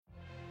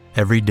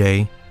Every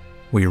day,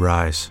 we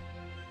rise,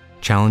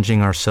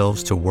 challenging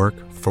ourselves to work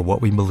for what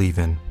we believe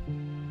in.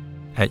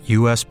 At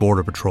U.S.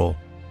 Border Patrol,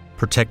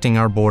 protecting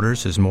our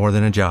borders is more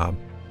than a job.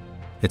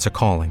 It's a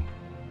calling.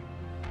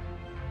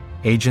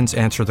 Agents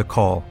answer the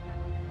call,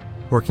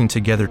 working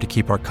together to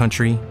keep our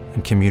country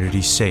and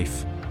communities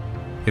safe.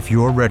 If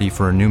you're ready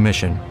for a new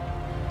mission,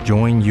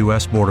 join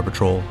U.S. Border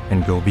Patrol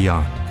and go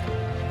beyond.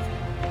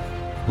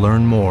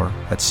 Learn more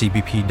at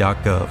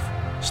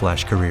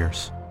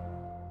cbp.gov/careers.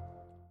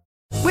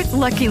 With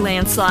Lucky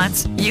Land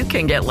Slots, you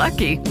can get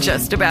lucky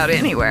just about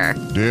anywhere.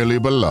 Dearly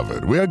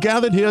beloved, we are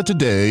gathered here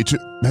today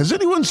to... Has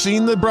anyone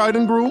seen the bride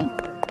and groom?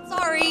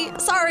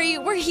 Sorry,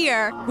 we're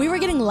here. We were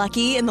getting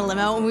lucky in the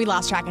limo and we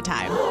lost track of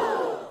time.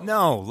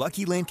 No,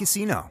 Lucky Land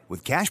Casino,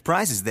 with cash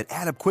prizes that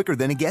add up quicker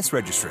than a guest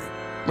registry.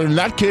 In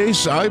that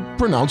case, I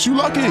pronounce you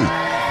lucky.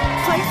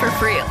 Play for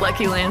free at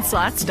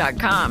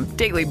LuckyLandSlots.com.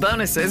 Daily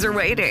bonuses are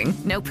waiting.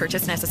 No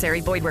purchase necessary.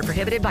 Void where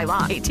prohibited by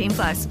law.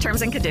 18+.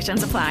 Terms and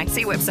conditions apply.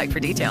 See website for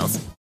details.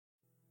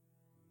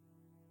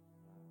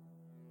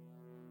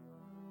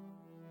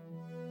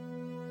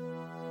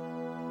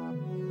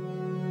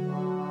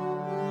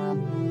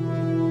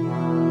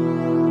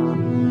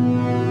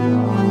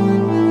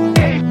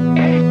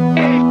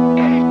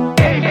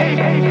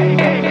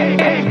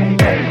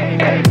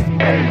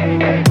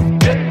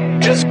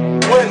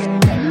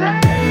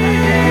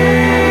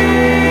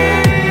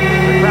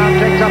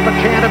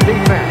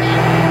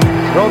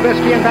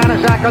 Robisky and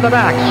Banaszak are the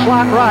back.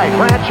 Slot right.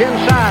 Branch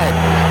inside.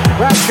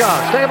 Bradshaw.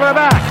 Stabler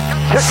back.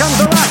 Here comes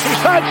the rush. He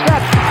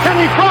sidesteps. Can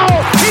he throw?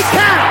 He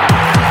can't.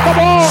 The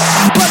ball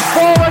flipped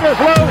forward is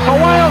loose. A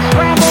wild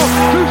scramble.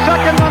 2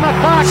 seconds on the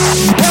clock.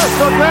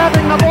 Casper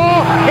grabbing the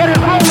ball. It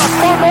is ruled a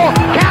fumble.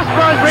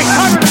 Casper has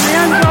recovered in the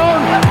end zone.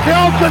 The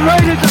Oakland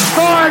Raiders have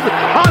scored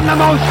on the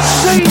most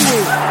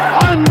zany,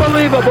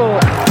 unbelievable,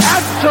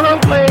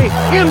 absolutely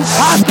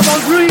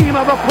impossible dream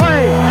of a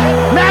play.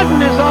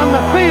 Madden is on the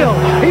field.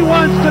 He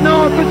wants to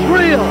know if it's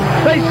real.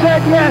 They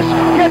said yes.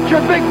 Get your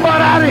big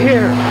butt out of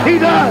here. He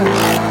does.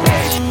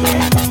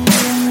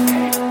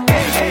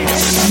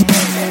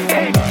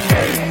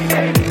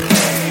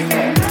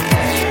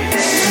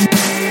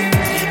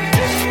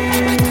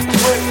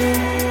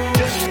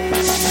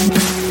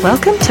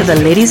 Welcome to the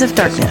Ladies of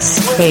Darkness,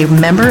 a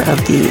member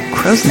of the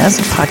Crow's Nest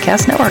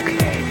Podcast Network.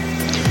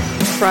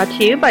 Brought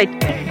to you by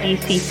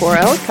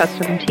DC4L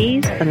Custom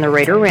Tees and the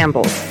Raider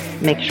Rambles.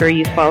 Make sure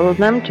you follow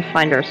them to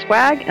find our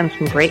swag and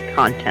some great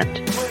content.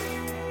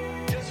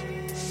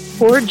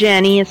 Poor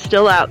Jenny is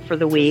still out for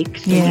the week,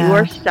 so you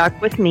are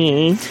stuck with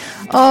me.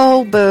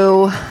 Oh,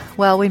 boo.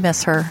 Well, we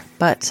miss her,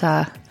 but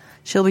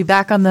she'll be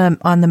back on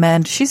the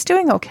mend. She's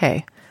doing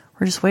okay.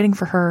 We're just waiting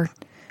for her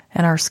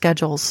and our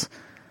schedules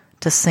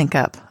to sync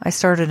up. I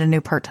started a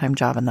new part-time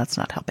job, and that's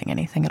not helping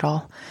anything at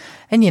all.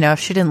 And, if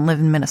she didn't live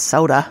in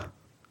Minnesota.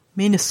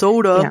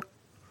 Yeah.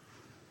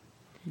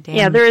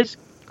 Yeah, there is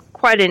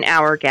quite an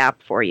hour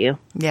gap for you.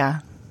 Yeah.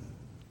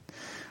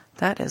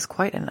 That is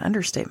quite an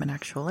understatement,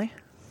 actually.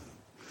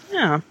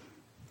 Yeah.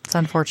 It's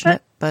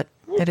unfortunate, but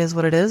it is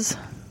what it is.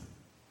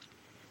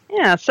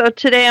 Yeah, so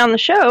today on the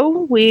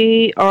show,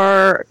 we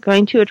are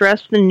going to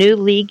address the new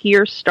league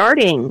year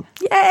starting.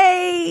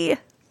 Yay!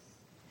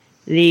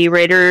 The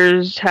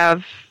Raiders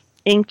have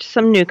inked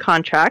some new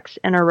contracts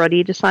and are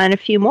ready to sign a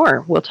few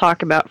more. We'll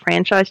talk about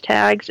franchise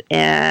tags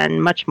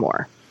and much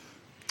more.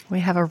 We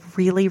have a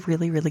really,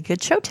 really, really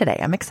good show today.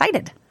 I'm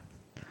excited.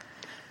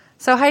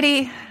 So,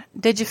 Heidi,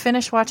 did you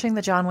finish watching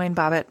the John Wayne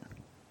Bobbitt?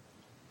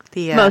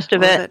 Most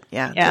of it.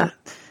 Yeah.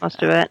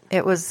 Most of it.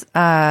 It was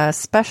a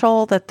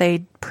special that they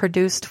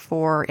produced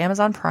for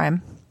Amazon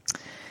Prime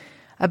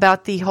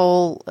about the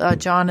whole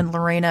John and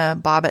Lorena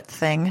Bobbitt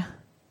thing.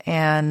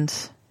 And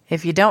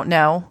if you don't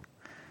know,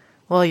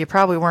 well, you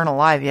probably weren't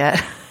alive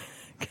yet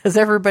because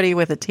everybody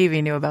with a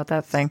TV knew about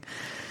that thing.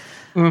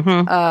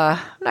 Mm-hmm. I'm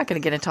not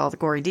going to get into all the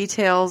gory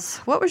details.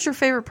 What was your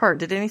favorite part?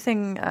 Did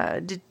anything?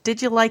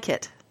 Did you like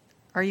it?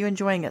 Are you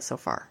enjoying it so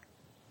far?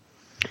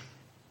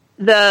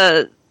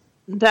 The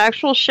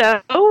actual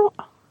show,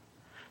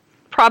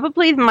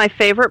 probably my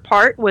favorite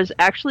part was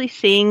actually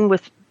seeing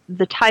with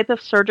the type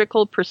of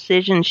surgical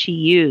precision she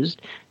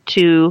used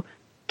to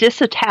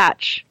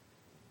disattach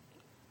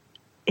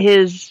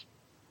his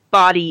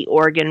body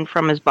organ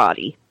from his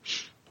body.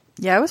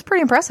 Yeah, it was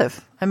pretty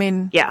impressive. I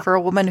mean, for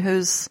a woman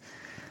who's...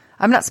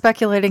 I'm not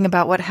speculating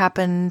about what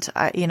happened.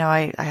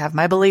 I have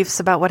my beliefs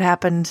about what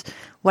happened,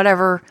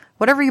 whatever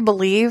you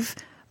believe.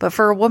 But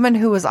for a woman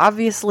who was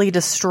obviously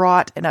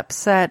distraught and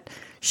upset,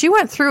 she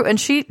went through and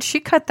she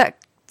cut that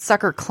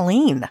sucker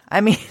clean.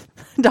 I mean,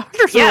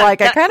 doctors were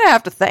like, I kind of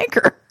have to thank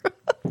her.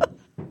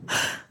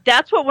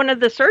 That's what one of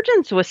the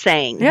surgeons was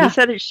saying. Yeah. He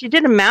said she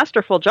did a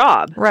masterful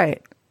job.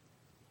 Right.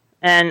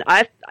 And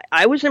I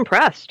was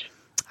impressed.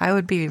 I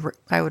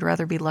would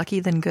rather be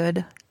lucky than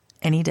good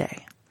any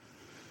day.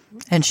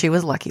 And she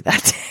was lucky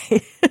that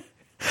day.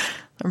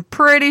 I'm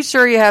pretty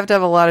sure you have to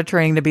have a lot of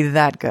training to be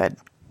that good.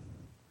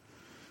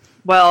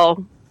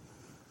 Well,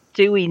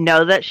 do we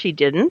know that she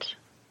didn't?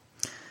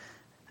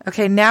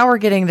 Okay, now we're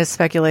getting into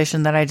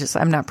speculation that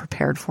I'm not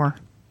prepared for.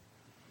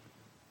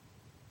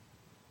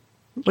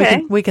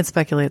 Okay. We can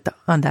speculate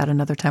on that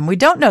another time. We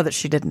don't know that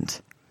she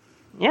didn't.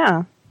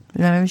 Yeah.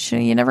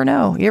 You never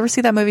know. You ever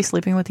see that movie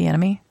Sleeping with the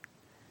Enemy?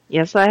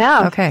 Yes, I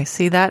have. Okay,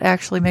 see, that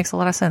actually makes a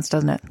lot of sense,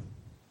 doesn't it?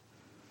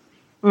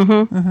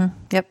 Mm-hmm. Mm-hmm.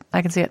 Yep,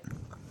 I can see it.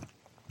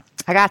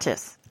 I got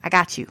this. I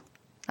got you.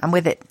 I'm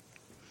with it.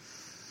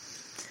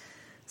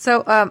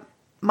 So,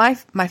 my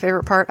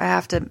favorite part I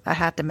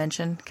had to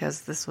mention,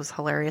 because this was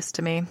hilarious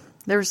to me.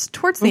 There's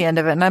towards the end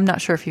of it, and I'm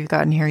not sure if you've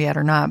gotten here yet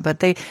or not, but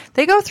they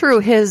go through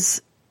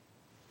his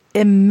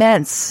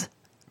immense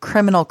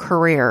criminal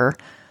career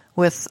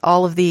with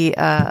all of the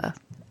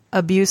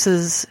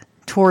abuses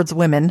towards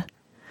women.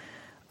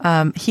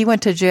 He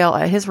went to jail.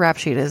 His rap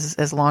sheet is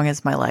as long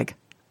as my leg.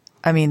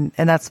 I mean,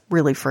 and that's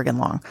really friggin'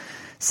 long.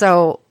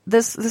 So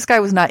this guy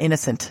was not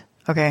innocent.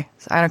 Okay,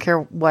 so I don't care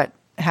what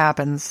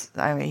happens.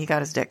 I mean, he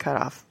got his dick cut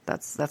off.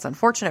 That's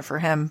unfortunate for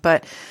him,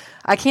 but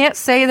I can't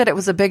say that it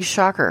was a big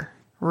shocker.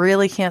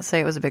 Really can't say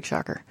it was a big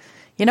shocker.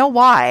 You know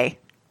why?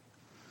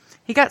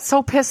 He got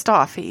so pissed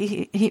off.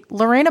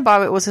 Lorena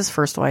Bobbitt was his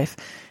first wife.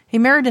 He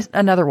married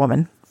another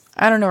woman.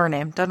 I don't know her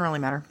name. Doesn't really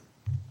matter.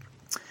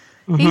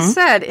 Mm-hmm. He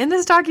said in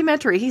this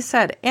documentary,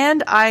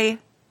 and I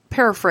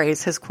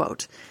paraphrase his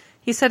quote.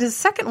 He said his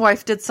second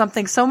wife did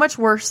something so much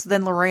worse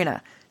than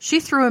Lorena.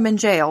 She threw him in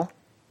jail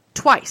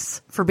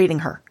twice for beating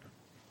her.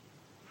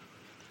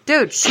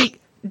 Dude,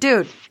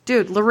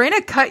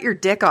 Lorena cut your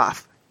dick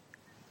off.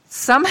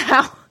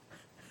 Somehow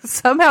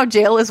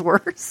jail is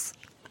worse.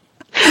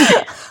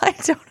 I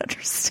don't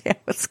understand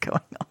what's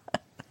going on.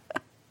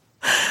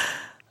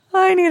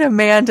 I need a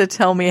man to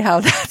tell me how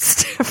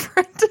that's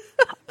different.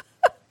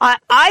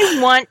 I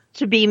want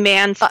to be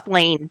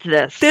mansplained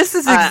this. This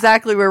is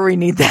exactly where we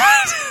need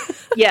that.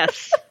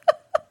 Yes.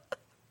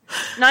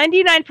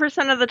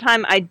 99% of the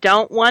time, I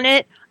don't want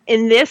it.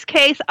 In this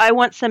case, I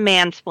want some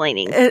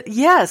mansplaining.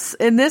 Yes.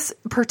 In this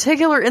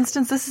particular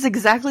instance, this is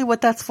exactly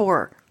what that's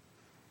for.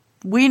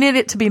 We need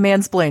it to be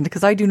mansplained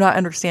because I do not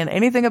understand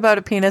anything about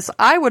a penis.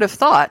 I would have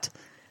thought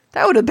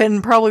that would have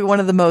been probably one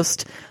of the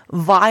most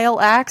vile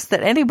acts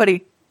that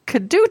anybody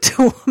could do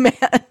to a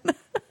man.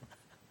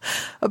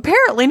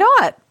 Apparently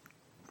not.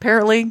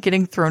 Apparently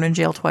getting thrown in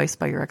jail twice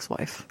by your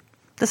ex-wife,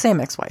 the same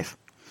ex-wife,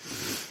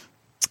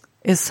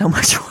 is so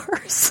much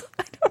worse.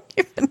 I don't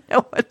even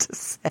know what to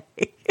say.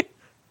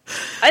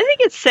 I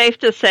think it's safe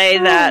to say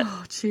that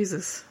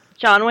Jesus.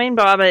 John Wayne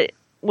Bobbitt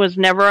was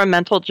never a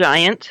mental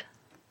giant.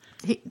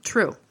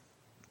 True.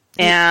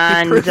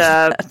 And he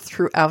that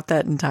throughout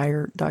that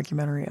entire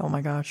documentary. Oh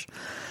my gosh.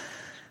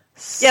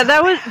 Yeah,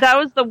 that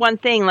was the one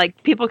thing.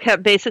 Like, people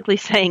kept basically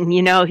saying,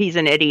 he's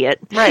an idiot.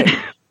 Right.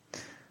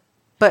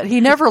 But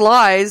he never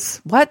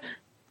lies. What?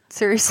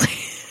 Seriously?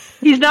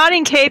 He's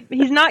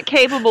not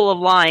capable of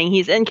lying.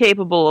 He's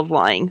incapable of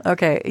lying.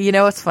 Okay. You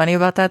know what's funny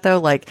about that though?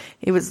 Like,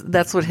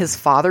 that's what his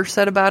father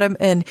said about him.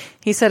 And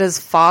he said his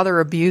father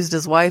abused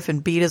his wife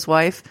and beat his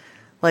wife.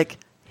 Like,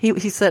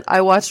 he said,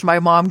 I watched my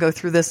mom go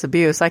through this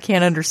abuse. I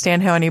can't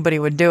understand how anybody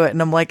would do it. And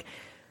I'm like,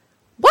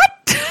 what?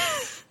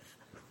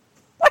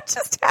 What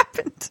just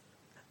happened?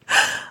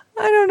 I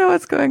don't know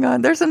what's going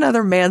on. There's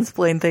another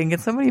mansplain thing. Can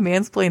somebody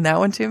mansplain that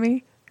one to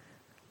me?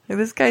 Like,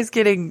 this guy's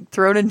getting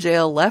thrown in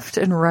jail left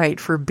and right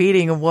for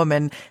beating a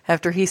woman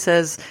after he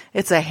says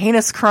it's a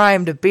heinous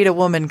crime to beat a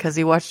woman because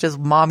he watched his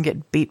mom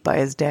get beat by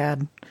his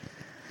dad.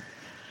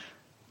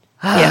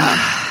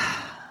 Yeah.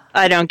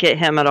 I don't get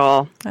him at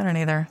all. I don't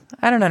either.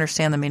 I don't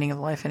understand the meaning of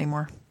life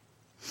anymore.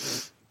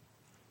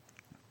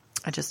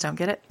 I just don't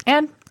get it.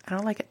 And I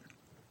don't like it.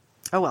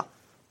 Oh well.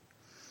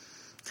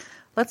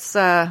 Let's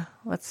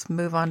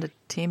move on to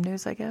team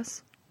news, I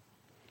guess.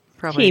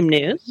 Probably. Team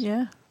news?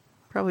 Yeah.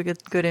 Probably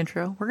good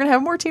intro. We're going to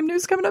have more team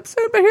news coming up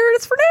soon, but here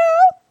it is for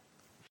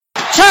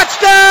now.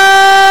 Touchdown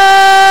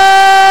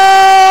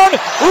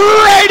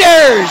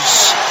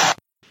Raiders!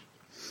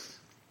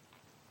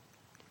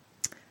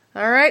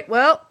 All right,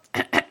 well,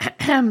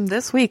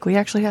 this week we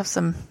actually have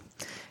some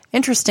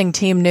interesting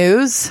team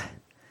news.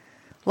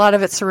 A lot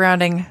of it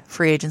surrounding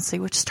free agency,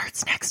 which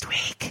starts next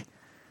week.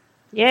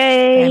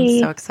 Yay! I'm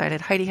so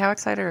excited. Heidi, how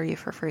excited are you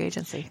for free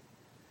agency?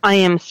 I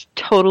am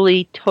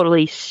totally,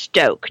 totally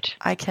stoked.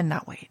 I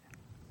cannot wait.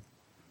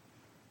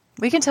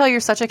 We can tell you're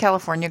such a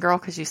California girl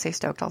because you say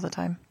stoked all the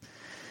time.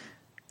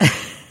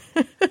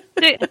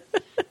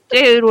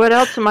 Dude, what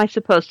else am I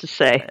supposed to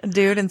say?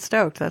 Dude and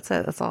stoked. That's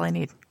it. That's all I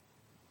need.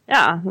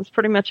 Yeah, that's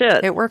pretty much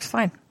it. It works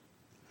fine.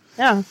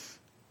 Yeah.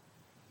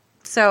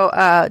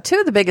 So, two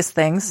of the biggest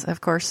things, of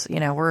course,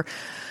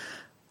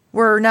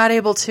 we're not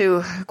able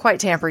to quite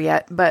tamper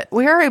yet, but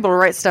we are able to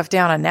write stuff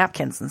down on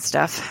napkins and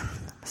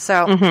stuff.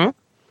 So,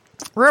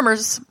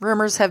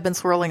 rumors have been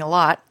swirling a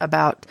lot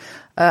about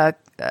a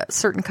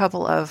certain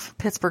couple of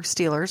Pittsburgh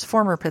Steelers,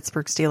 former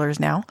Pittsburgh Steelers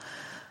now,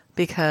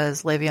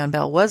 because Le'Veon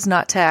Bell was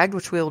not tagged,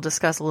 which we will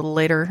discuss a little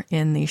later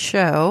in the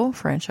show,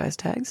 franchise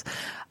tags.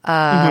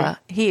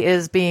 He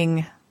is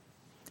being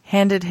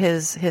handed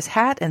his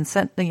hat and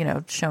sent,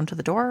 shown to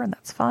the door, and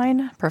that's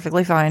fine.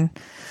 Perfectly fine.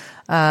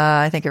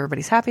 I think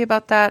everybody's happy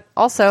about that.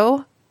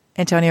 Also,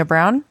 Antonio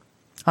Brown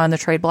on the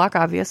trade block,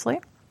 obviously.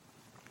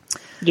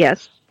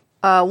 Yes.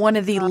 One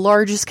of the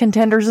largest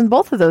contenders in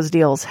both of those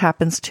deals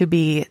happens to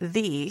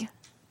be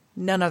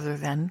none other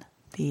than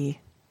the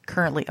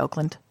currently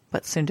Oakland,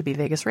 but soon to be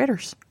Vegas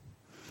Raiders.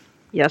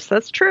 Yes,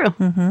 that's true.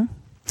 Mm-hmm.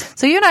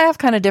 So you and I have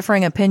kind of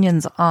differing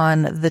opinions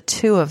on the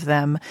two of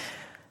them.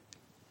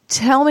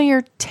 Tell me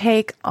your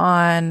take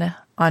on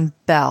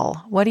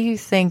Bell. What do you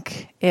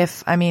think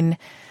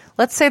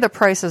let's say the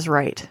price is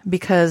right,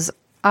 because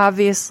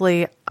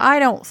obviously I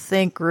don't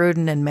think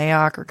Gruden and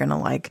Mayock are going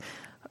to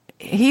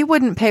he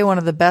wouldn't pay one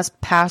of the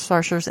best pass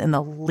rushers in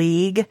the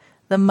league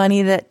the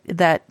money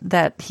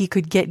that he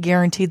could get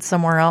guaranteed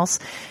somewhere else.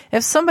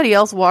 If somebody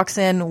else walks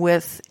in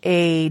with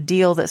a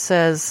deal that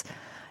says,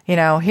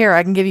 here,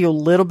 I can give you a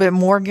little bit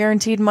more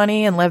guaranteed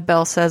money, and Lev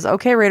Bell says,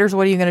 okay, Raiders,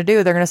 what are you going to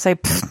do? They're going to say,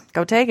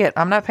 go take it.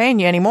 I'm not paying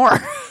you anymore.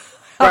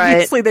 Right.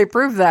 Obviously, they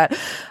proved that.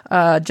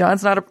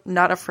 John's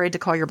not afraid to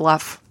call your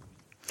bluff.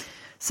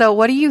 So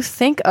what do you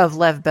think of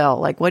Lev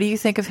Bell? What do you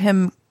think of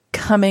him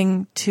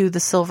coming to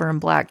the silver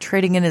and black,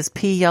 trading in his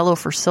pea yellow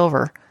for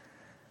silver?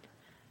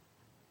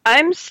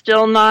 I'm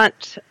still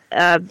not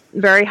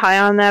very high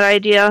on that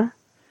idea.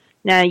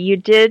 Now, you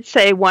did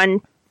say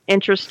one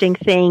interesting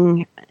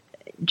thing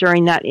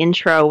during that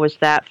intro was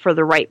that for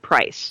the right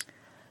price.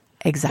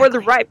 Exactly.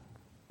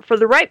 For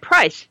the right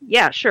price,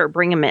 yeah, sure,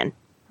 bring him in.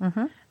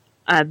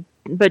 Mm-hmm.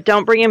 But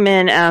don't bring him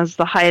in as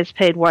the highest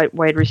paid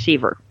wide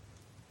receiver.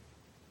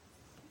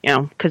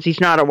 Because he's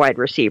not a wide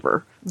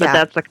receiver. But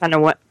that's the kind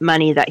of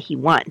money that he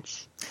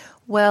wants.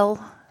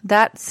 Well,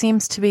 that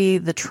seems to be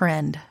the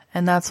trend,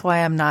 and that's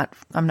why I'm not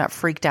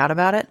freaked out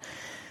about it.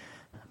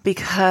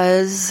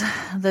 Because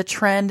the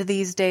trend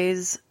these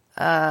days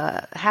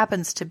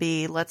happens to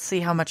be, let's see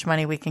how much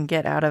money we can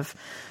get out of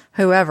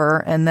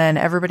whoever, and then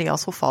everybody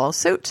else will follow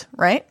suit,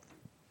 right?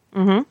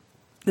 Mm-hmm.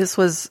 This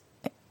was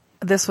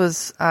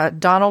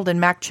Donald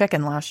and Mac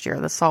Chicken last year.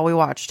 That's all we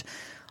watched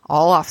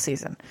all off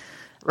season.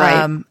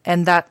 Right.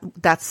 And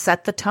that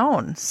set the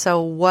tone.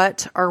 So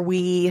what are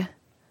we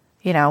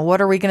going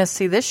to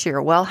see this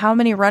year? Well, how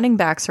many running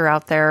backs are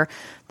out there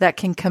that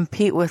can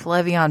compete with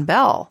Le'Veon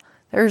Bell?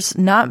 There's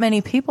not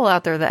many people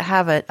out there that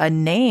have a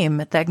name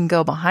that can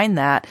go behind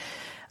that.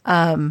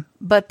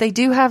 But they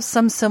do have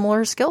some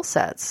similar skill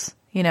sets,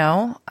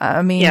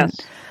 Yes.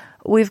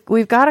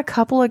 We've got a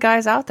couple of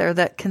guys out there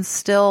that can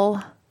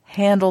still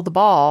handle the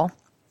ball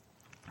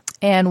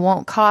and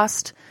won't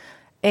cost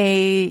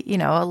a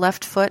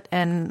left foot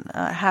and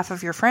half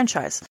of your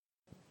franchise.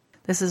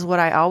 This is what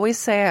I always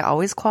say. I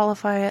always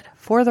qualify it.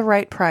 For the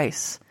right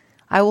price,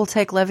 I will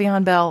take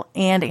Le'Veon Bell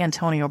and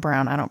Antonio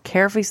Brown. I don't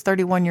care if he's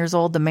 31 years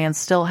old. The man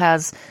still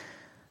has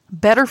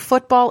better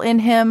football in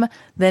him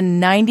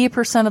than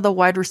 90% of the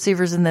wide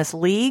receivers in this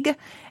league.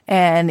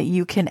 And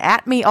you can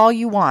at me all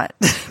you want.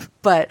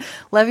 But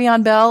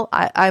Le'Veon Bell,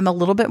 I'm a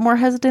little bit more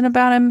hesitant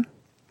about him.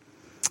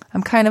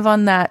 I'm kind of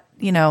on that,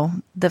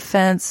 the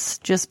fence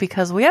just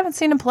because we haven't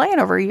seen him play in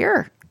over a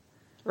year.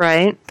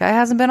 Right. Guy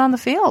hasn't been on the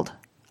field.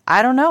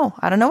 I don't know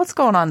what's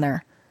going on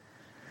there.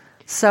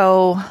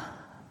 So,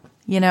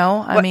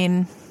 what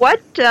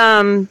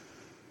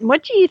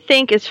do you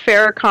think is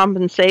fair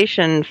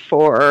compensation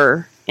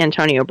for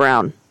Antonio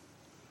Brown?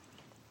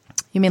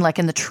 You mean like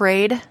in the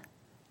trade?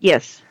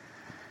 Yes.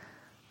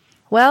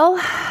 Well,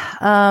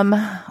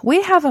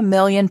 we have 1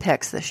 million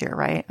picks this year,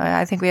 right?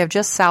 I think we have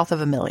just south of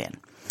 1 million.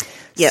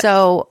 Yes.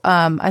 So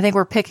I think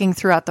we're picking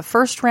throughout the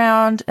first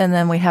round, and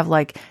then we have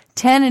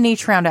 10 in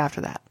each round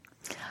after that.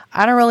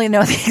 I don't really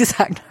know the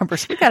exact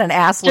numbers. We got an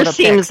ass load of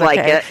picks. Seems like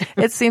it.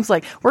 It seems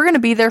like we're going to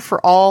be there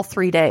for all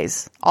 3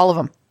 days, all of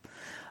them.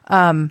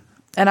 And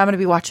I'm going to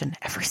be watching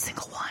every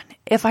single one.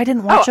 If I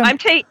didn't watch them,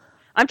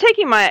 I'm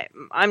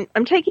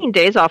taking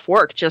days off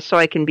work just so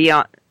I can be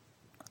on,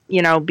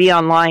 be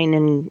online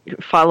and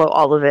follow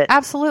all of it.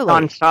 Absolutely,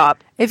 nonstop.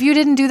 If you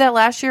didn't do that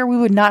last year, we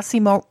would not see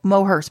Mo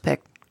Hurst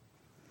pick.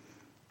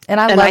 And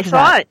I loved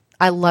saw that. it.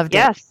 I loved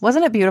it.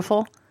 Wasn't it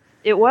beautiful?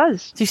 It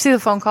was. Did you see the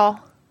phone call?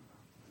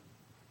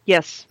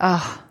 Yes.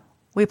 Oh,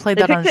 we played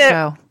that on the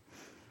show.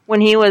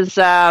 When he was,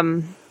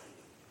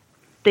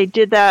 they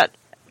did that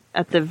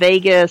at the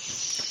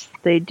Vegas,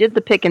 they did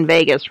the pick in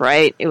Vegas,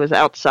 right? It was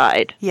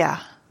outside.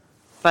 Yeah.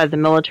 By the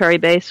military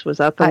base. Was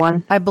that the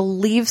one? I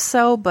believe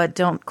so, but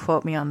don't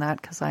quote me on that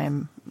because I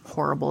am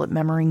horrible at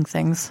memorizing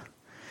things.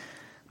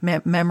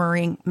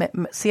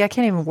 See, I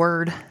can't even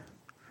word.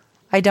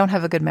 I don't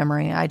have a good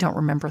memory. I don't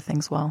remember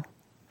things well.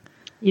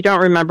 You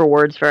don't remember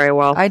words very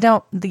well. I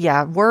don't.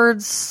 Yeah,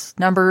 words,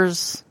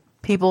 numbers,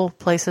 people,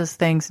 places,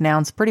 things,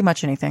 nouns, pretty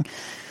much anything.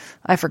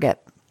 I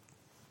forget.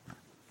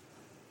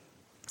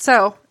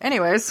 So,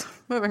 anyways,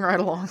 moving right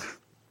along.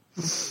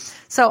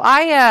 So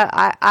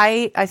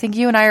I think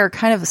you and I are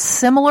kind of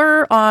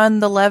similar on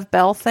the Lev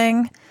Bell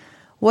thing.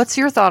 What's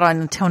your thought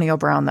on Antonio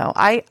Brown, though?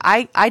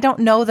 I don't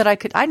know that I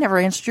could. I never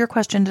answered your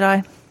question, did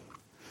I?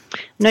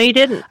 No, you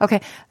didn't.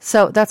 Okay,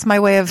 so that's my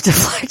way of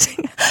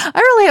deflecting. I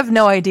really have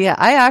no idea.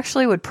 I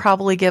actually would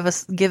probably give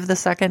the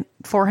second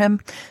for him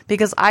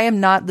because I am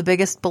not the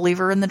biggest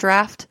believer in the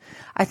draft.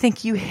 I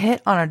think you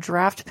hit on a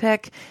draft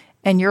pick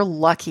And you're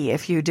lucky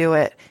if you do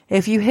it.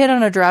 If you hit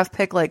on a draft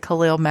pick like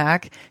Khalil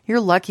Mack, you're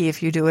lucky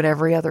if you do it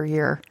every other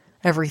year,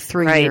 every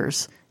 3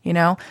 years. You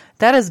know,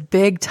 that is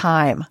big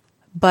time.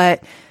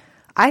 But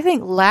I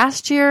think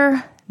last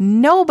year,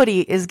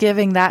 nobody is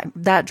giving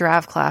that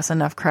draft class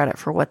enough credit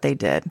for what they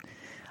did.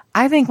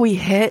 I think we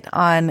hit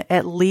on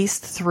at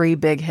least 3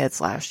 big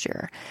hits last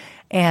year,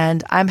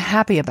 and I'm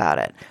happy about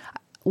it.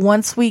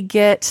 Once we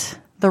get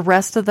the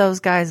rest of those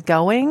guys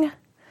going,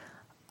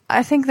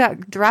 I think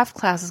that draft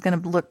class is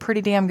going to look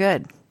pretty damn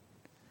good.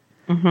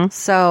 Mm-hmm.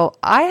 So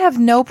I have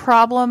no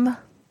problem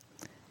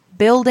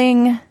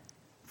building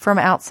from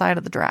outside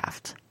of the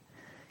draft.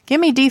 Give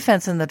me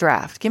defense in the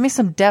draft. Give me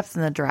some depth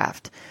in the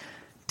draft.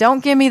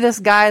 Don't give me this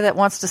guy that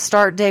wants to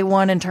start day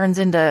one and turns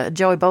into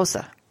Joey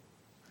Bosa.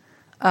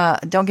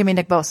 Don't give me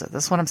Nick Bosa.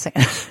 That's what I'm saying.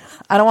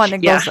 I don't want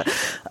Nick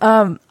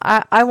Bosa.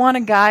 I want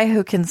a guy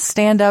who can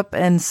stand up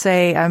and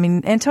say, I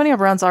mean, Antonio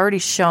Brown's already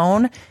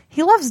shown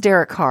he loves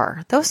Derek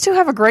Carr. Those two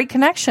have a great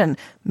connection.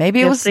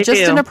 Maybe it was just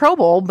in a Pro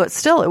Bowl, but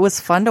still, it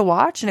was fun to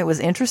watch and it was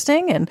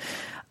interesting. And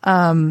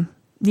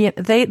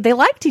they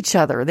liked each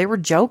other. They were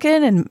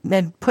joking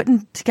and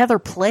putting together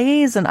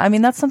plays. And I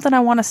mean, that's something I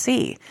want to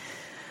see.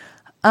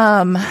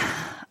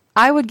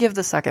 I would give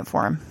the second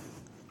for him.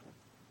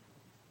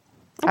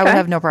 Okay. I would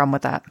have no problem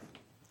with that.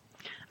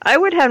 I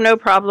would have no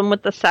problem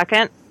with the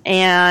second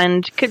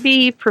and could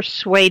be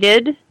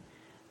persuaded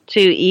to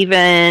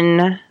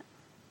even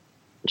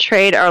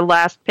trade our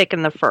last pick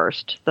in the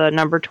first, the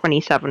number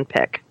 27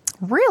 pick.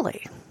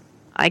 Really?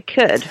 I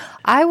could.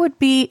 I would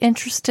be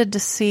interested to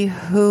see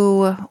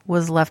who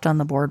was left on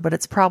the board, but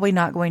it's probably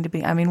not going to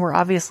be, I mean, we're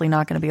obviously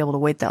not going to be able to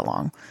wait that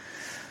long,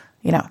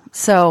 you know,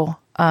 so,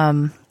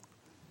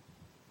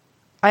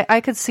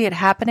 I could see it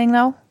happening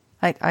though.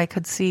 I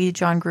could see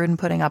John Gruden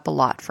putting up a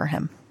lot for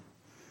him.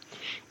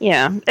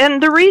 Yeah,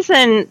 and the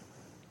reason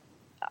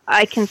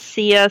I can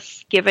see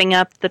us giving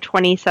up the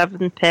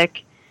 27th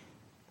pick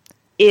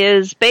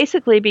is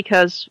basically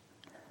because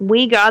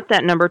we got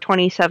that number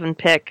 27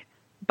 pick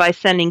by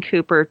sending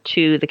Cooper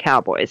to the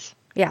Cowboys.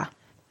 Yeah.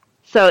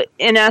 So,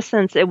 in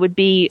essence, it would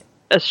be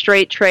a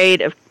straight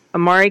trade of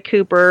Amari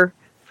Cooper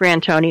for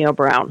Antonio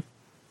Brown.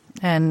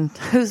 And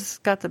who's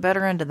got the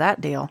better end of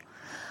that deal?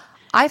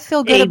 I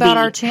feel good about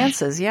our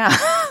chances, yeah.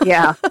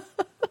 Yeah.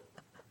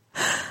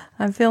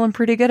 I'm feeling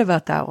pretty good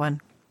about that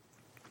one.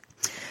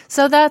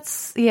 So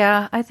that's,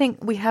 yeah, I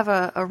think we have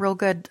a real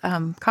good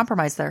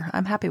compromise there.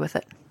 I'm happy with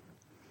it.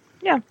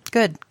 Yeah.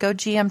 Good. Go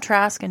GM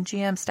Trask and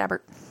GM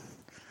Stabbert.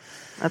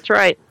 That's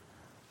right.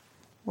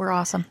 We're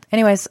awesome.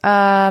 Anyways,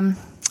 I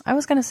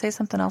was going to say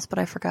something else, but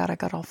I forgot. I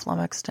got all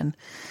flummoxed and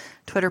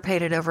Twitter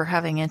pated over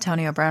having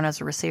Antonio Brown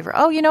as a receiver.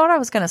 Oh, you know what I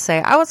was going to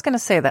say? I was going to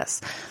say this.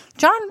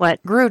 John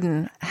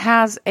Gruden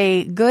has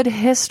a good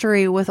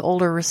history with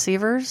older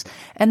receivers,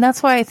 and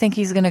that's why I think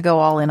he's going to go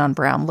all in on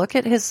Brown. Look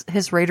at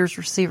his Raiders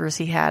receivers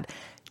he had.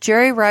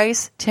 Jerry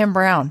Rice, Tim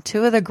Brown,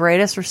 two of the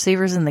greatest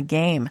receivers in the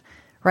game,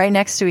 right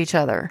next to each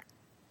other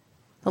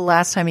the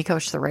last time he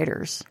coached the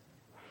Raiders.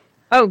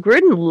 Oh,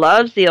 Gruden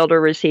loves the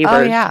older receivers.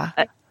 Oh,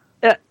 yeah.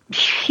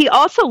 He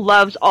also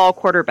loves all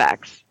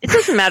quarterbacks. It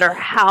doesn't matter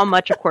how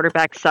much a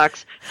quarterback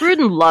sucks.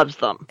 Gruden loves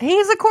them.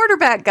 He's a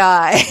quarterback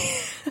guy.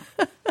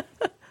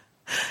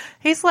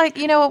 He's like,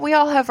 you know what? We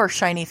all have our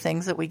shiny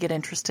things that we get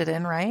interested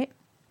in, right?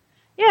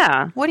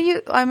 Yeah.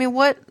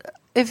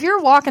 If you're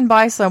walking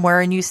by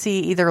somewhere and you see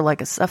either like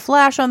a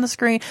flash on the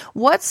screen,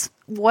 what's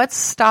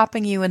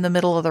stopping you in the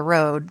middle of the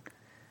road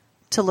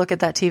to look at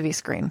that TV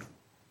screen?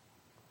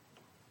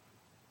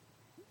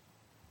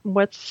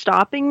 What's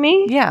stopping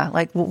me? Yeah,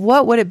 like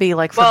what would it be?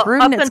 Like for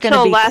Gruden, it's going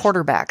to be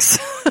quarterbacks.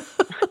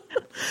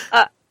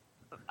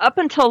 Up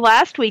until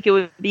last week, it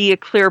would be a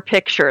clear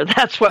picture.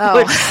 That's what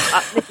would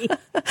stop me.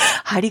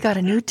 Heidi got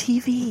a new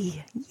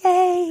TV.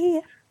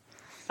 Yay!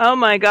 Oh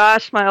my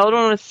gosh, my old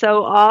one was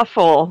so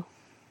awful.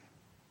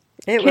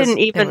 It was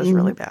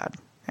really bad.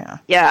 Yeah.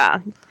 Yeah.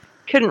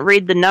 Couldn't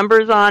read the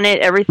numbers on it.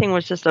 Everything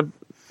was just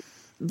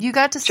You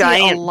got to see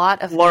a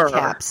lot of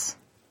kneecaps.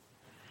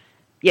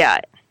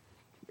 Yeah.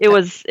 It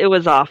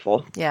was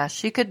awful. Yeah,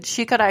 she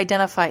could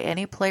identify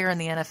any player in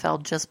the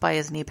NFL just by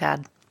his knee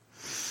pad.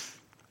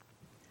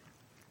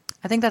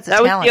 I think that's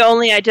that was the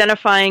only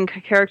identifying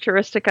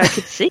characteristic I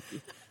could see.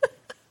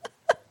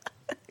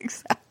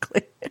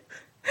 Exactly.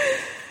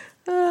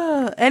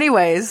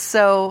 Anyways,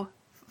 so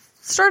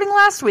starting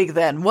last week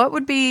then, what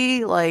would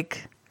be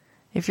like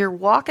if you're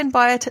walking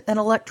by an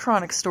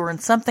electronics store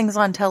and something's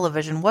on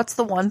television, what's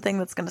the one thing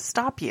that's going to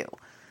stop you?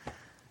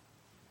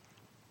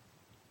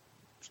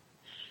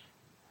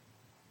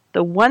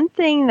 The one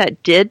thing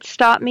that did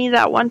stop me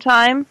that one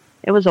time,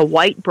 it was a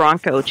white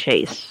Bronco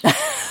chase.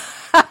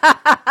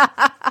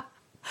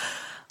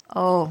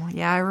 Oh,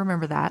 yeah, I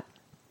remember that.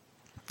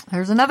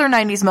 There's another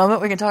 90s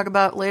moment we can talk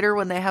about later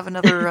when they have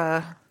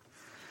another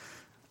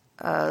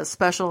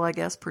special, I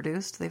guess,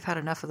 produced. They've had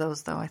enough of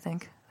those, though, I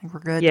think. I think we're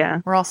good.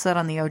 Yeah. We're all set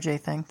on the OJ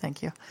thing.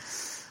 Thank you.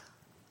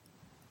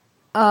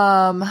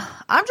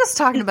 I'm just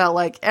talking about,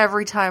 like,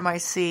 every time I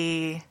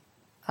see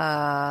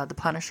The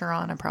Punisher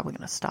on, I'm probably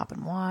going to stop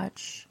and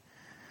watch.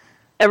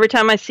 Every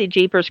time I see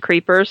Jeepers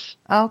Creepers.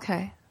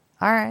 Okay.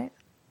 All right.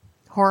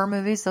 Horror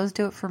movies, those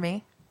do it for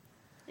me.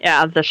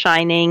 Yeah, The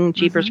Shining,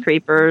 Jeepers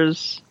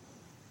Creepers,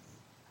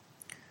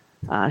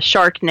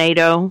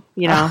 Sharknado,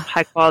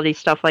 high quality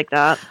stuff like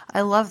that.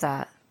 I love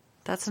that.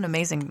 That's an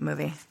amazing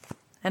movie.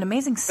 An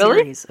amazing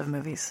series of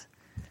movies.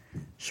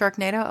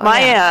 Sharknado? Oh,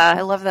 yeah.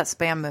 I love that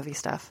spam movie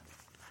stuff.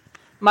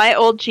 My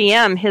old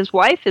GM, his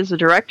wife is a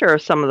director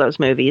of some of those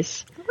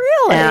movies.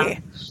 Really?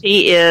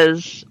 She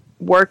is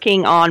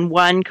working on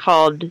one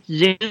called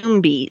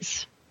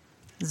Zombies.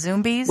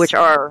 Zombies? Which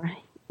are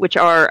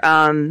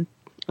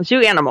zoo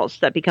animals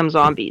that become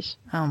zombies.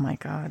 Oh my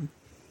God.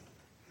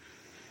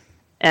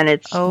 And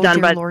it's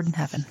done by Lord in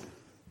heaven.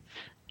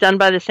 Done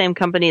by the same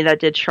company that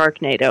did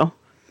Sharknado.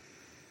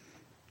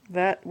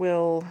 That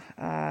will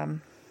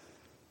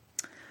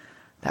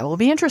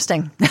be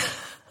interesting.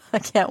 I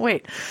can't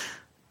wait.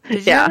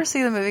 Did you ever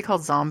see the movie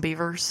called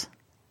Zombievers?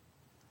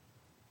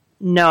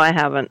 No, I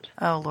haven't.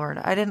 Oh, Lord.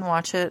 I didn't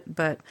watch it,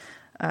 but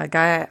a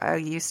guy I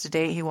used to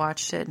date, he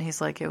watched it, and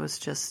he's like, it was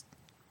just,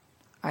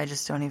 I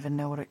just don't even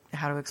know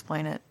how to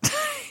explain it.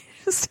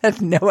 Just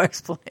had no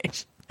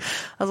explanation.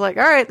 I was like,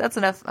 all right, that's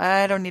enough.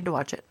 I don't need to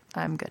watch it.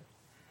 I'm good.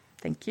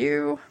 Thank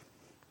you.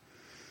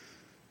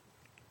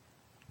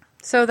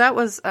 So that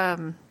was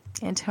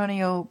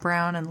Antonio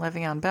Brown and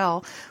Le'Veon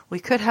Bell. We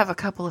could have a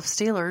couple of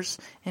Steelers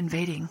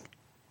invading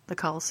the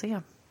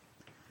Coliseum.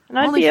 And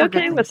I'd be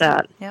okay with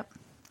that. Yep.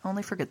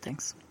 Only for good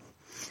things.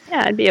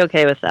 Yeah, I'd be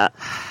okay with that.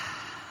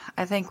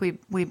 I think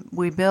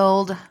we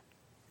build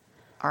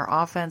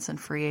our offense and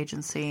free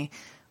agency.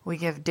 We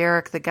give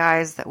Derek the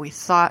guys that we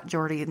thought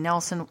Jordy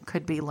Nelson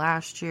could be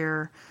last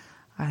year.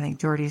 I think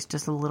Jordy's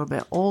just a little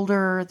bit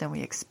older than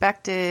we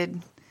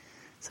expected.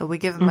 So we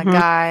give him a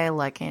guy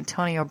like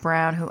Antonio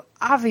Brown, who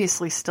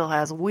obviously still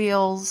has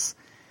wheels,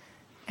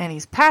 and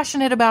he's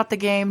passionate about the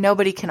game.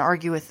 Nobody can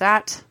argue with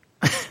that.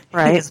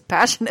 Right. He's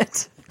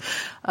passionate.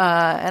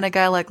 And a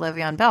guy like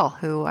Le'Veon Bell,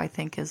 who I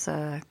think is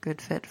a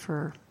good fit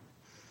for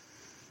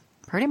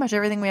pretty much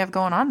everything we have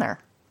going on there.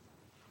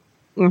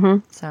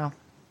 Mm-hmm. So,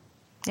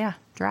 yeah,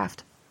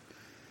 draft,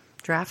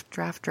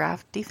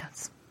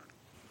 defense.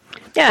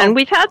 Yeah, and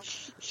we've had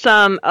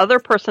some other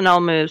personnel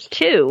moves,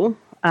 too.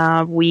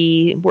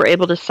 We were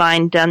able to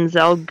sign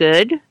Denzel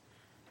Good,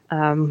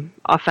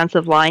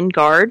 offensive line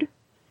guard.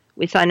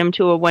 We signed him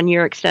to a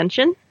 1-year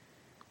extension.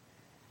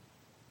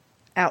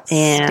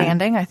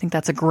 Outstanding. I think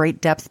that's a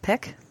great depth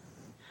pick.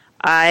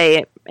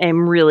 I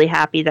am really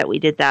happy that we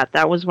did that.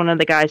 That was one of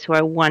the guys who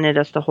I wanted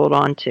us to hold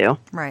on to.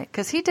 Right,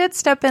 because he did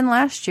step in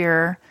last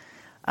year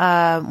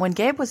when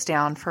Gabe was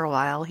down for a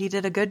while. He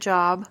did a good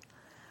job.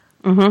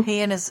 Mm-hmm.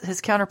 He and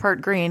his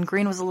counterpart, Green.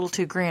 Green was a little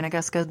too green. I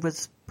guess Good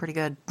was pretty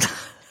good.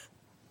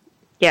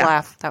 Yeah.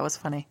 Laugh. That was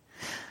funny.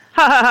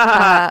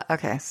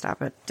 Okay,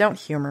 stop it. Don't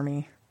humor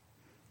me.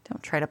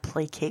 Don't try to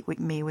placate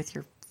me with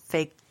your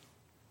fake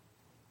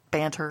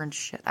banter and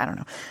shit. I don't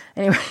know.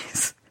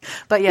 Anyways,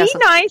 but yes, be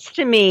nice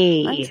to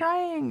me. I'm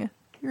trying.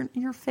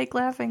 You're fake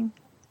laughing.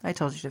 I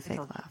told you to fake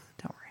laugh.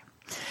 Don't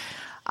worry.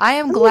 I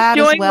am glad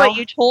doing as well. What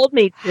you told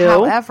me to.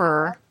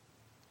 However,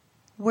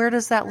 where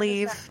does that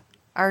leave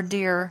our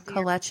dear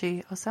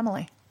Kelechi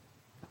Osemele?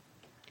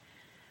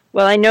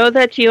 Well, I know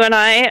that you and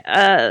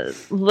I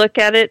look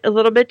at it a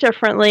little bit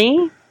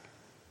differently,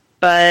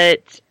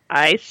 but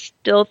I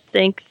still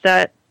think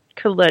that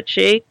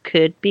Kelechi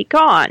could be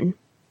gone.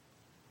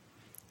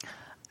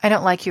 I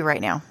don't like you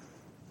right now.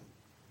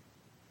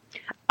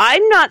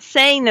 I'm not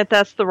saying that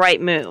that's the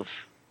right move.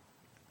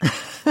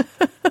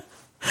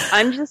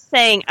 I'm just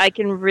saying I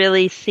can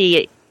really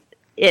see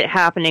it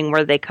happening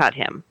where they cut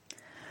him.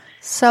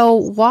 So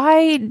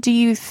why do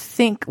you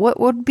think, what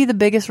would be the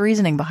biggest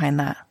reasoning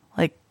behind that?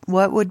 Like,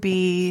 what would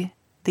be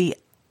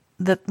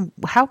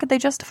how could they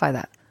justify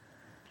that?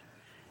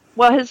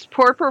 Well, his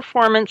poor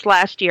performance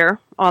last year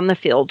on the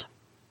field.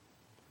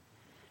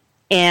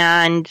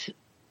 And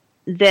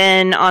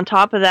then on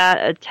top of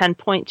that, a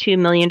 $10.2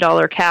 million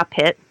cap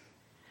hit,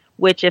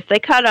 which if they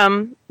cut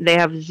him, they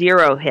have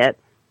zero hit.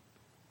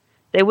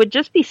 They would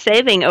just be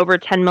saving over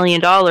 $10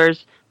 million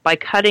by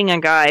cutting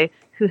a guy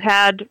who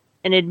had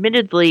an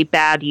admittedly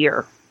bad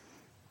year.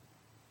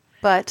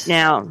 But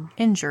now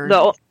injured.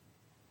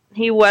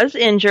 He was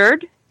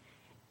injured,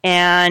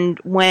 and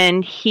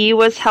when he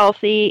was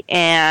healthy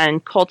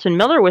and Colton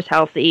Miller was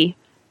healthy,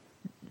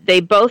 they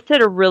both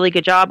did a really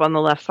good job on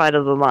the left side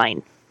of the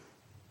line.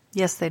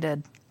 Yes, they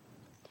did.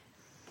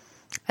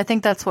 I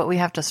think that's what we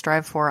have to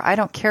strive for. I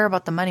don't care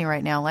about the money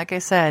right now. Like I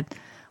said,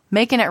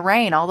 making it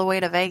rain all the way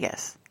to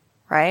Vegas,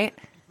 right?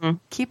 Mm-hmm.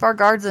 Keep our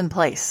guards in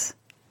place.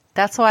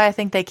 That's why I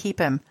think they keep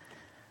him.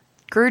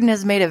 Gruden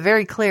has made it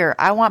very clear.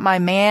 I want my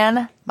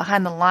man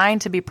behind the line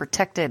to be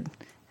protected.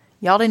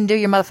 Y'all didn't do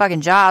your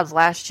motherfucking jobs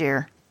last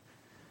year.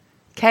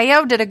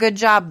 KO did a good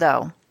job,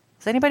 though.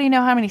 Does anybody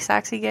know how many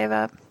sacks he gave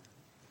up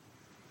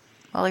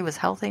while he was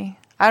healthy?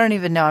 I don't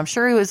even know. I'm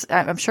sure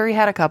he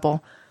had a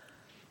couple.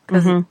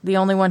 Because the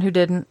only one who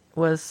didn't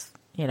was,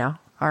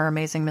 our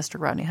amazing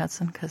Mr. Rodney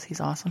Hudson, because he's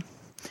awesome.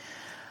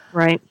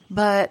 Right.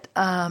 But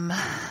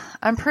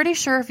I'm pretty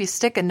sure if you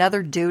stick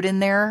another dude in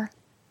there,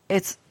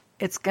 it's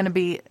going to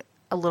be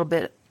a little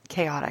bit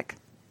chaotic,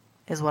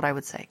 is what I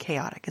would say.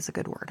 Chaotic is a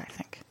good word, I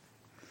think.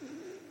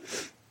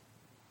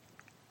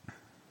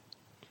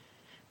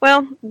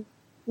 Well,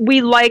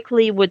 we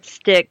likely would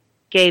stick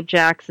Gabe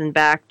Jackson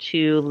back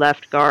to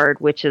left guard,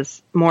 which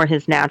is more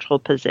his natural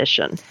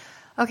position.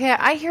 Okay,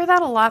 I hear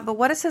that a lot, but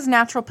what is his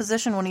natural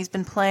position when he's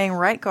been playing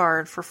right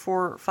guard for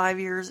 4 or 5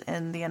 years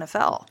in the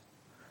NFL?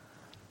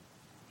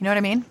 You know what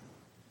I mean?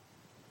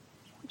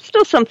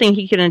 Still something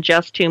he can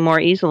adjust to more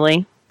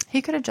easily.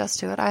 He could adjust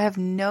to it. I have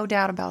no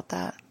doubt about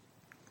that.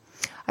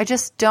 I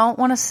just don't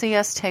want to see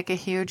us take a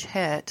huge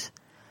hit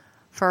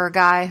for a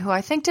guy who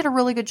I think did a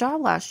really good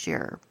job last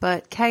year.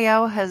 But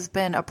KO has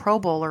been a Pro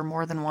Bowler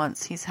more than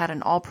once. He's had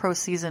an All-Pro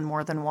season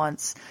more than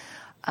once.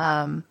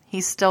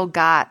 He's still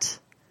got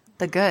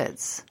the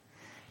goods.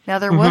 Now,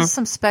 there was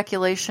some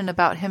speculation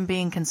about him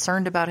being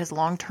concerned about his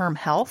long-term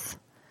health.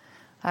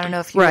 I don't know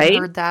if you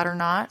heard that or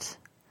not.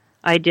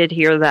 I did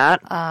hear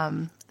that.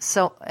 And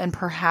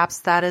perhaps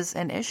that is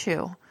an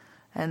issue.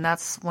 And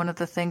that's one of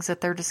the things that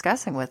they're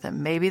discussing with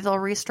him. Maybe they'll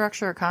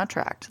restructure a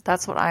contract.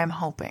 That's what I am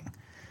hoping.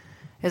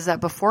 Is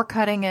that before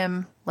cutting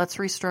him, let's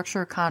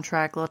restructure a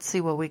contract. Let's see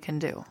what we can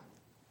do.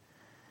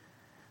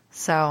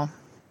 So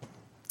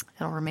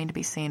it'll remain to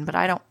be seen. But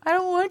I don't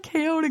want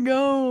KO to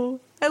go.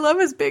 I love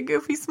his big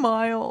goofy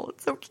smile.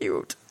 It's so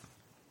cute.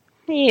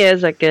 He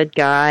is a good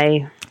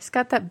guy. He's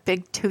got that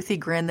big toothy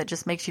grin that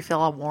just makes you feel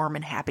all warm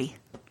and happy.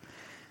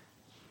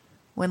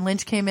 When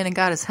Lynch came in and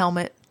got his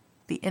helmet,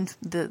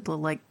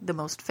 the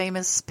most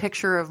famous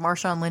picture of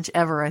Marshawn Lynch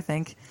ever, I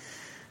think.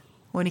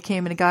 When he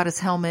came in and got his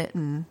helmet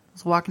and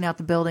was walking out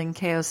the building,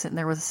 KO sitting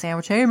there with a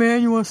sandwich. Hey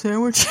man, you want a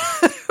sandwich?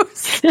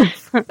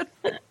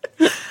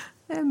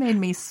 That made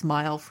me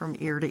smile from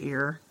ear to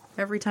ear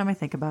every time I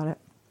think about it.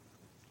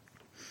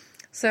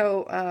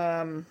 So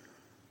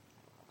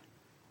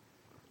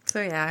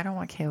yeah, I don't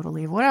want KO to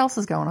leave. What else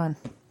is going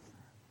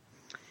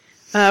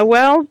on?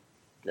 Well,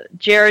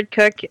 Jared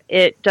Cook,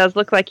 it does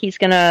look like he's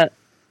going to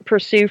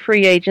pursue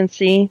free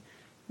agency.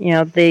 You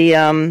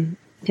know,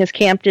 his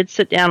camp did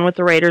sit down with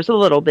the Raiders a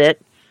little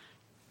bit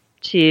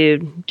to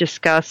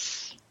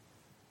discuss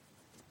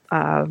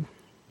a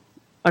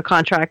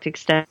contract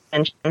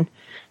extension.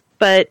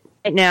 But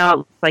right now, it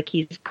looks like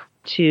he's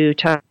to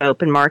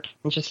open market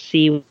and just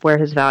see where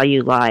his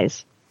value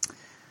lies.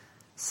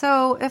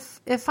 So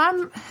if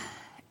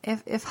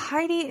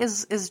Heidi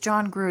is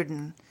John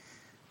Gruden,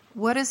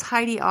 what is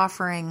Heidi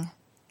offering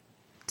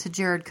to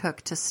Jared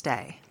Cook to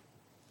stay?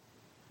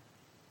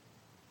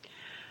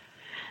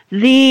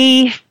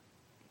 The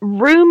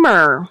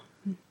rumor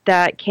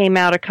that came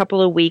out a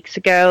couple of weeks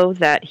ago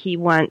that he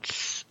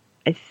wants,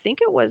 I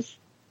think it was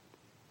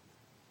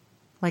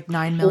like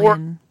 $9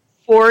 million.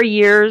 4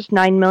 years,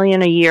 $9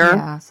 million a year.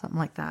 Yeah, something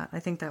like that. I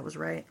think that was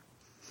right.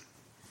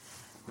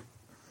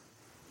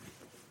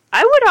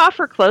 I would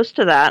offer close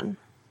to that.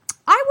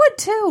 I would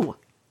too.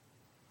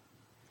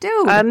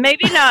 Dude.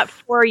 Maybe not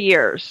 4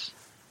 years.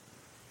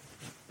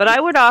 But I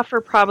would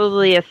offer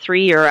probably a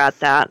 3-year at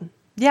that.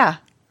 Yeah.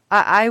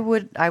 I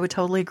would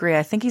totally agree.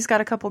 I think he's got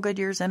a couple good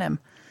years in him.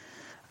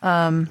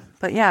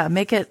 But yeah,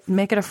 make it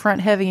a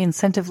front heavy,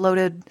 incentive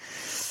loaded,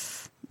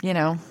 you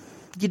know,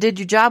 you did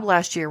your job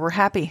last year. We're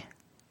happy.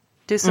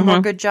 Do some more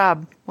good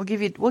job. We'll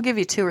give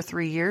you 2 or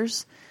 3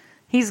 years.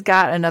 He's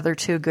got another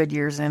 2 good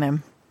years in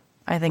him.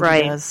 I think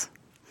he does.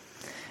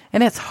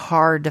 And it's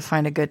hard to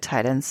find a good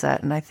tight end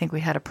set. And I think we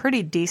had a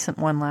pretty decent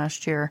one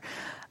last year.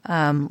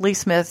 Lee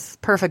Smith,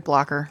 perfect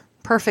blocker,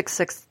 perfect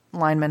sixth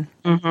lineman.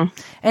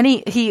 And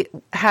he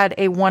had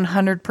a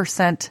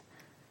 100%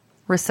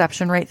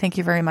 reception rate. Thank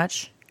you very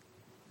much.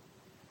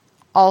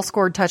 All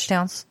scored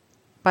touchdowns,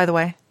 by the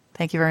way.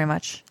 Thank you very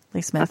much,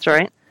 Lee Smith. That's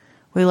right.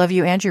 We love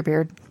you and your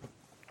beard.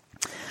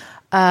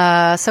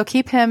 So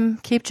keep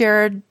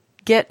Jared,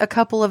 get a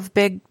couple of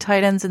big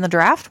tight ends in the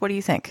draft. What do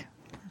you think?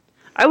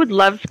 I would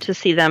love to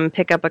see them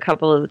pick up a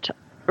couple of,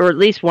 or at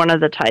least one of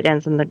the tight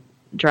ends in the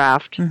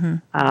draft.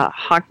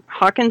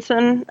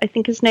 Hawkinson, I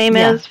think his name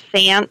is,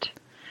 Fant.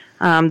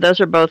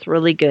 Those are both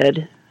really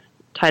good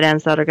tight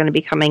ends that are going to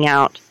be coming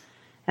out.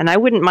 And I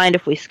wouldn't mind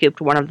if we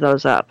scooped one of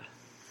those up.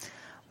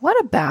 What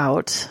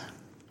about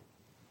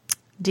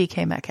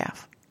DK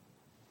Metcalf?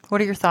 What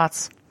are your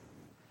thoughts?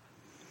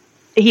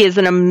 He is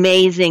an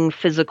amazing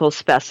physical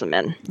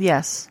specimen.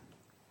 Yes.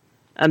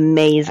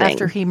 Amazing.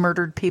 After he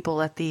murdered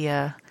people at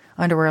the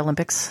Underwear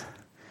Olympics.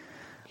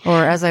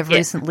 Or as I've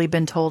recently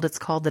been told, it's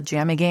called the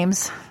Jammy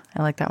Games.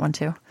 I like that one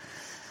too.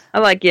 I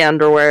like the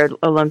Underwear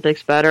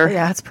Olympics better.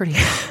 Yeah, it's pretty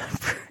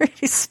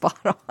spot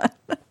on.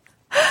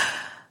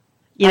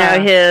 You know,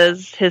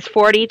 his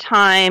 40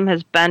 time,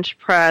 his bench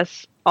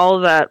press, all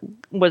of that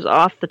was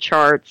off the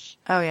charts.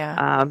 Oh,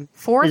 yeah.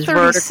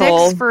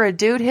 436 for a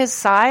dude his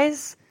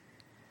size?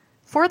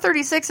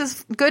 436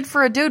 is good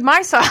for a dude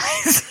my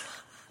size.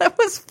 That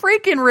was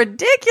freaking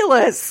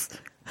ridiculous.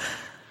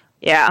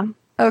 Yeah.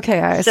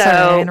 Okay, sorry,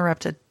 I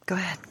interrupted. Go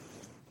ahead.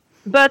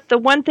 But the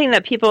one thing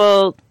that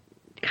people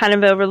kind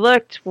of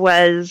overlooked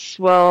was,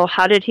 well,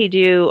 how did he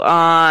do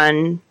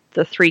on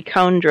the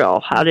 3-cone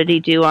drill. How did he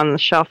do on the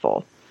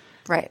shuffle?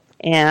 Right.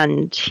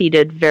 And he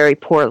did very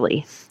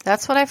poorly.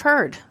 That's what I've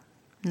heard.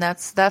 And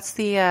that's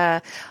the,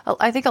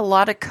 I think a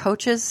lot of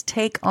coaches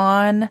take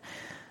on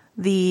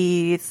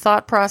the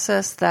thought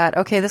process that,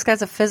 okay, this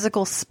guy's a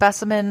physical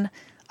specimen,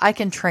 I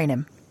can train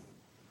him.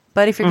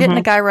 But if you're getting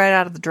a guy right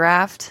out of the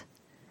draft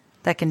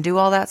that can do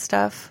all that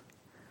stuff,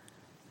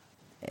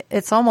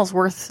 it's almost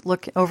worth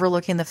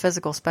overlooking the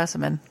physical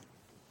specimen.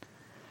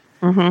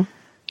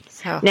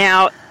 So.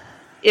 Now,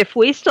 if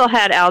we still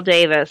had Al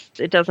Davis,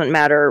 it doesn't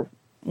matter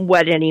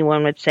what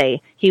anyone would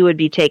say. He would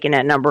be taken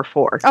at number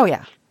 4. Oh,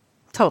 yeah.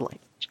 Totally.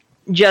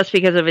 Just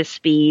because of his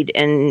speed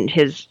and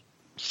his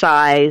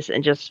size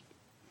and just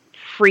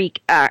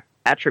freak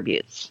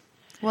attributes.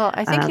 Well,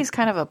 I think he's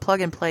kind of a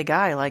plug-and-play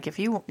guy. Like, if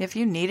you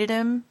needed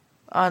him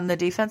on the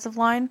defensive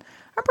line,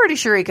 I'm pretty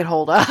sure he could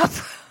hold up.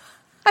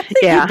 I think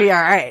he'd be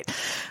all right.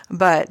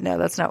 But, no,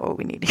 that's not what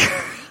we need here.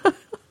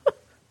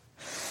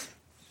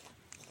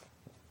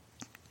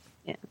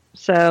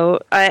 So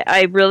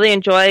I really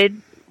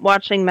enjoyed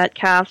watching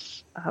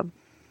Metcalf's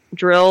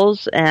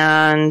drills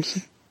and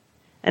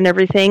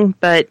everything,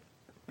 but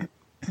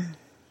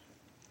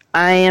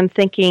I am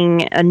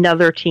thinking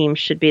another team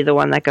should be the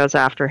one that goes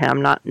after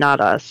him,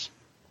 not us.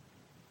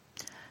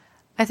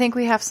 I think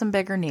we have some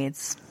bigger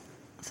needs.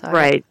 So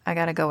right. I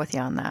got to go with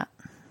you on that.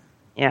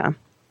 Yeah.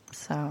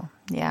 So,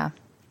 yeah.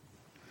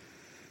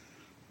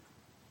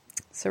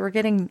 So we're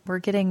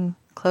getting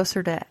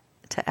closer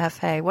to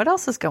FA. What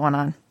else is going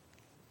on?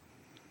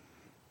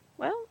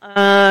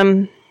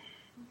 Well,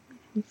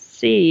 let's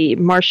see.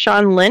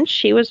 Marshawn Lynch,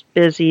 he was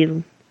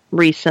busy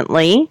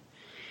recently.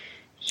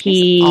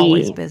 He's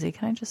always busy.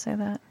 Can I just say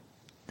that?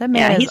 That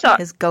man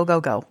is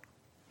go.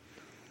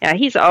 Yeah,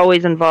 he's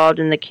always involved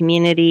in the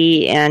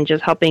community and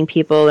just helping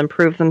people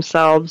improve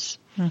themselves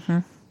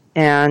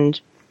and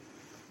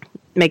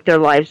make their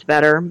lives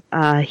better.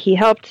 He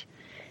helped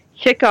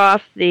kick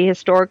off the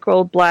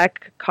historical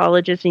Black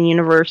colleges and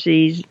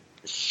universities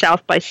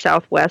South by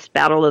Southwest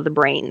Battle of the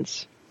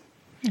Brains.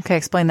 Okay,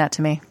 explain that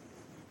to me.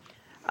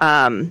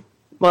 Well,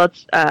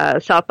 it's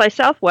South by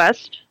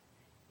Southwest,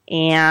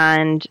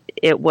 and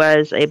it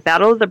was a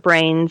Battle of the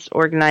Brains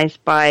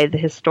organized by the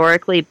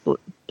historically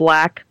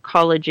Black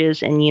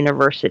colleges and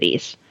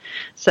universities.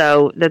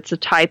 So that's a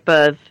type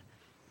of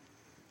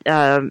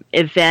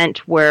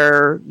event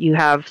where you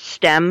have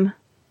STEM.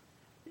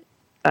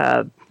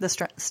 The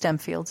STEM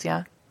fields,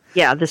 yeah.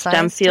 Yeah, the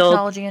Science, STEM field.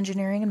 Technology,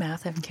 engineering, and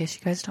math, in case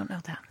you guys don't know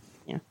that.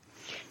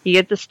 You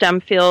get the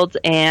STEM fields,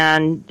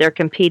 and they're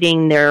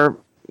competing. They're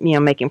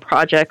making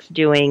projects,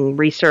 doing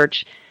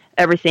research,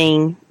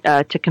 everything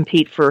to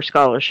compete for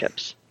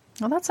scholarships.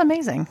 Well, that's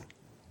amazing.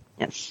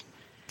 Yes,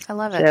 I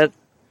love it. So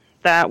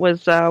that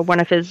was one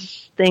of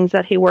his things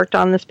that he worked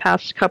on this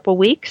past couple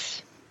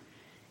weeks,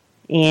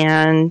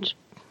 and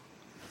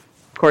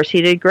of course,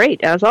 he did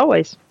great as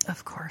always.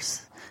 Of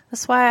course.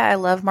 That's why I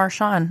love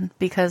Marshawn,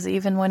 because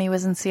even when he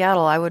was in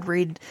Seattle, I would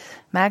read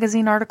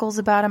magazine articles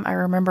about him. I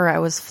remember I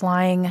was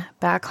flying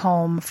back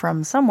home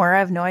from somewhere. I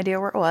have no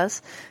idea where it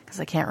was because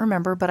I can't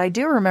remember, but I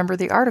do remember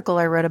the article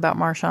I read about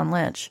Marshawn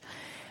Lynch.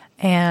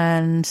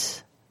 And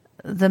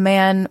the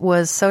man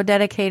was so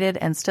dedicated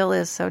and still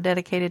is so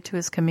dedicated to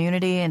his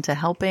community and to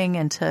helping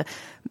and to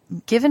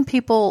giving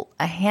people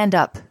a hand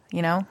up.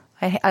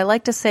 I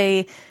like to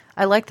say,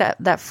 I like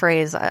that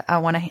phrase.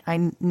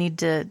 I need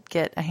to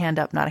get a hand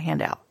up, not a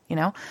handout.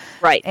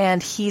 Right.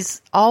 And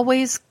he's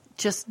always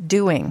just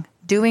doing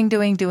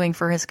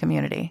for his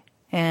community.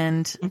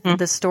 And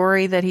the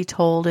story that he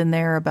told in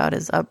there about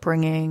his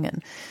upbringing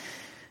and,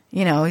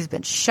 he's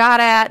been shot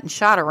at and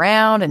shot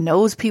around and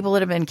knows people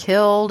that have been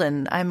killed.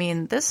 And I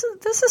mean, this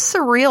is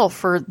surreal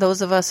for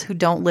those of us who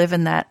don't live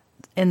in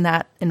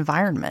that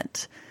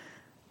environment.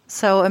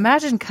 So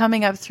imagine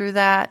coming up through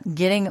that,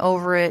 getting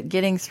over it,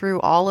 getting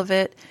through all of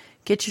it,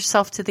 get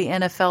yourself to the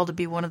NFL to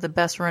be one of the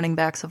best running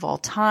backs of all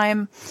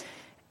time.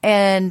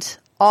 And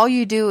all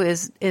you do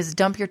is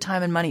dump your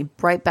time and money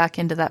right back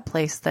into that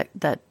place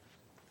that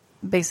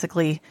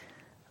basically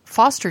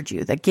fostered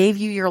you, that gave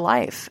you your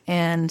life,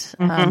 and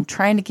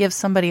trying to give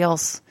somebody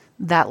else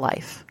that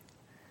life,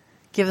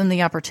 give them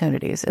the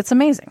opportunities. It's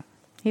amazing.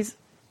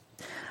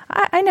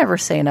 I never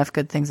say enough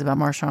good things about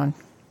Marshawn.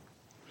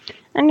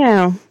 I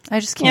know.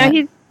 I just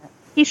can't.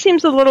 He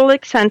seems a little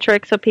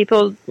eccentric, so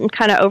people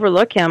kind of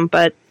overlook him,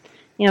 but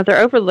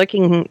they're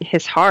overlooking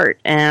his heart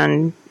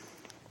and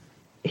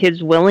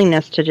his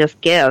willingness to just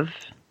give.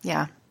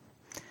 Yeah.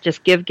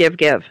 Just give.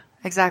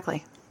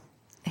 Exactly.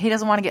 He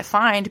doesn't want to get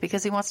fined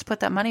because he wants to put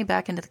that money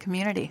back into the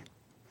community.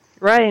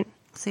 Right.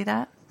 See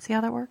that? See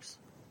how that works?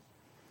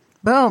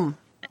 Boom.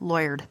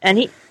 Lawyered. And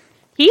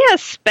he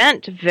has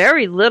spent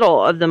very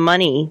little of the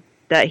money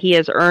that he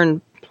has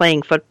earned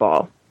playing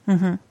football.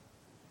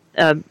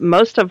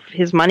 Most of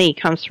his money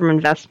comes from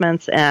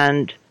investments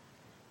and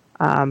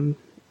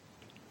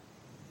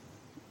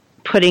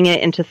putting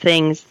it into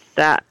things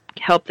that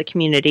help the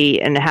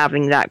community and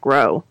having that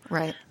grow.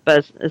 Right.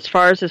 But as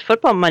far as his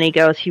football money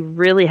goes, he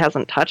really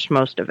hasn't touched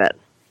most of it.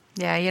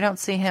 Yeah, you don't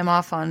see him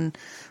off on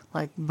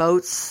like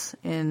boats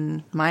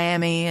in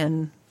Miami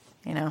and,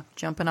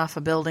 jumping off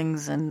of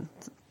buildings in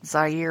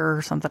Zaire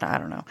or something. I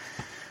don't know.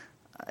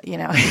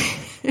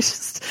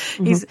 He's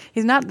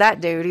not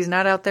that dude. He's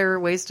not out there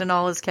wasting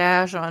all his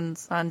cash on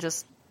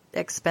just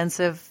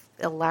expensive,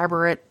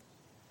 elaborate,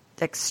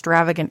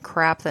 extravagant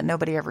crap that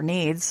nobody ever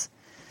needs.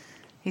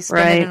 He's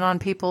spending it on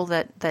people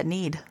that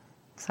need.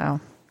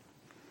 So,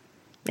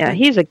 yeah,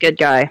 he's a good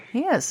guy. He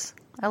is.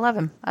 I love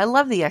him. I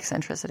love the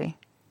eccentricity.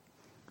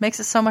 Makes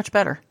it so much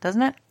better,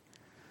 doesn't it?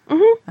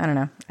 Mm-hmm. I don't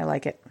know. I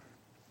like it.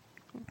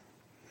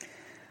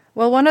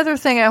 Well, one other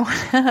thing,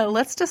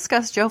 let's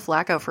discuss Joe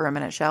Flacco for a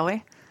minute, shall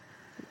we?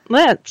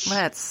 Let's.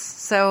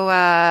 So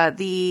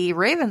the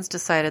Ravens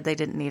decided they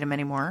didn't need him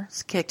anymore.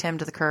 Kicked him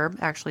to the curb.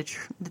 Actually,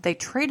 they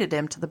traded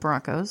him to the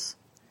Broncos.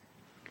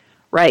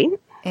 Right.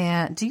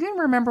 And do you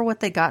remember what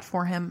they got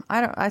for him?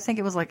 I think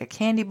it was like a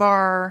candy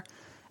bar.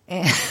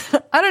 And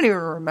I don't even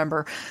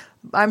remember.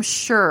 I'm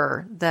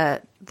sure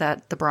that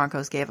the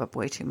Broncos gave up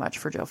way too much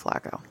for Joe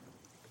Flacco.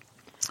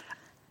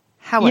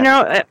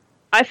 However,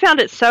 I found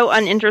it so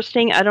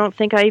uninteresting, I don't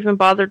think I even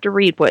bothered to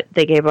read what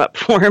they gave up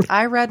for him.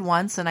 I read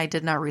once, and I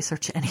did not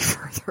research it any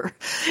further.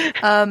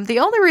 The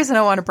only reason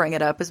I want to bring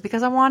it up is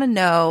because I want to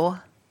know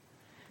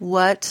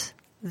what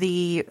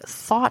the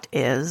thought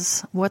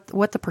is,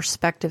 what the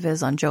perspective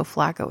is on Joe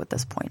Flacco at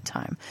this point in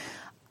time.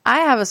 I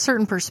have a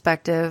certain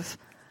perspective.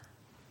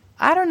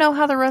 I don't know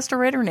how the rest of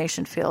Raider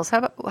Nation feels. How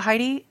about,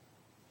 Heidi,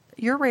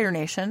 you're Raider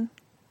Nation.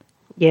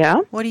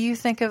 Yeah? What do you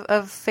think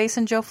of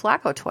facing Joe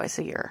Flacco twice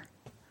a year?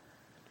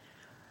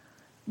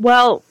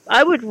 Well,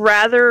 I would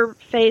rather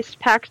face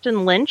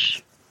Paxton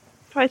Lynch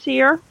twice a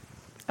year.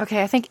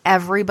 Okay, I think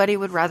everybody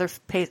would rather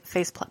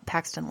face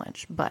Paxton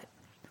Lynch, but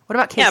what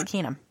about Case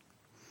Keenum?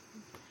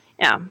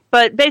 Yeah,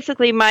 but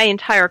basically my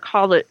entire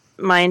college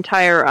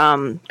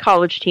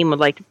team would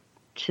like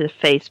to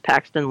face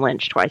Paxton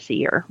Lynch twice a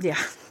year. Yeah.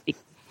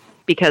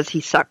 Because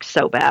he sucks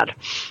so bad.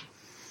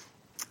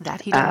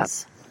 That he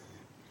does.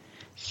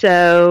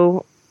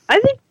 So I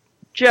think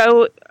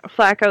Joe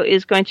Flacco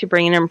is going to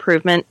bring an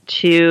improvement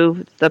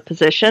to the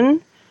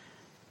position.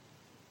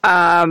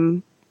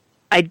 I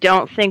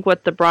don't think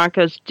what the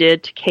Broncos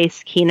did to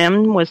Case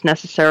Keenum was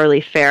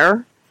necessarily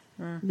fair.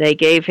 They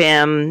gave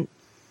him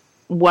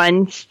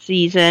one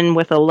season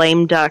with a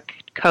lame duck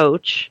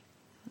coach.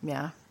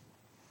 Yeah.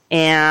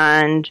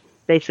 And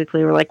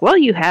basically were like, well,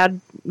 you had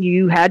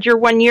your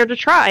 1 year to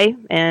try,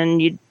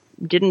 and you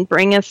didn't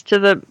bring us to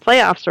the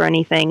playoffs or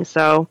anything,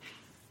 so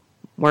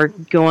we're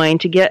going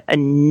to get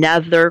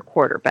another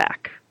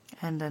quarterback.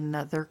 And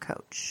another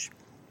coach.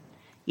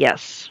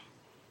 Yes.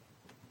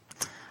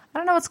 I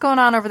don't know what's going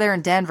on over there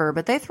in Denver,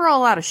 but they throw a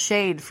lot of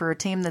shade for a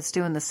team that's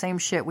doing the same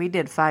shit we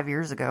did 5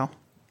 years ago.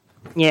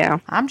 Yeah.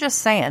 I'm just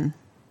saying.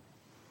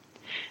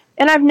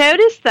 And I've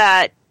noticed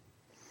that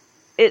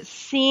it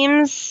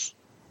seems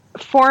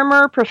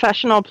former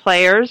professional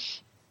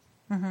players,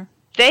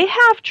 they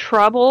have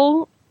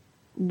trouble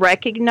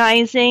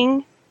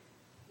recognizing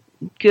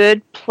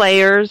good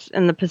players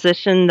in the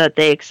position that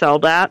they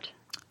excelled at.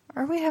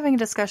 Are we having a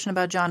discussion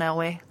about John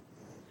Elway?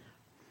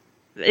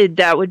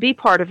 That would be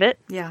part of it.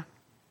 Yeah.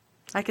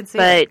 I can see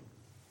it.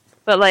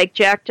 But like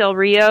Jack Del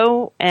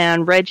Rio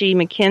and Reggie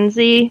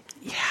McKenzie.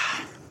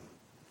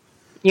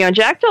 Yeah.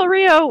 Jack Del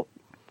Rio,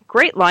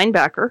 great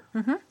linebacker.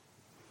 Mm-hmm.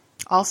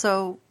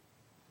 Also,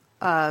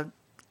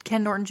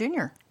 Ken Norton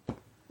Jr.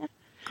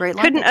 Great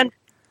linebacker.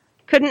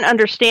 Couldn't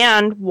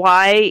understand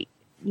why,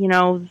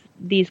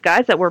 these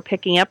guys that we're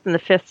picking up in the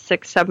 5th,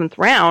 6th, 7th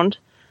round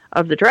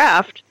of the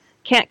draft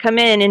can't come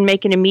in and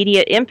make an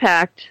immediate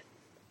impact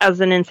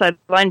as an inside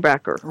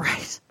linebacker.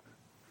 Right.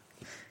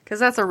 Because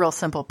that's a real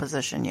simple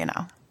position,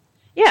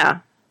 Yeah.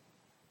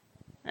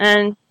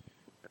 And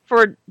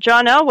for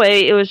John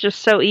Elway, it was just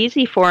so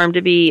easy for him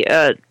to be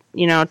a,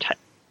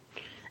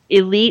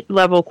 elite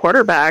level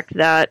quarterback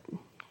that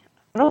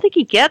I don't think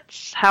he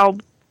gets how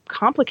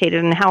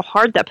complicated and how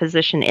hard that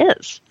position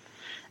is.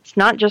 It's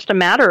not just a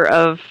matter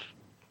of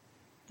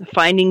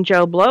finding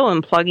Joe Blow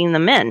and plugging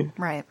them in.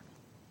 Right.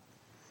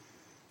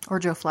 Or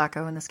Joe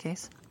Flacco in this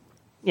case.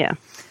 Yeah.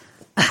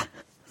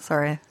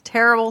 Sorry.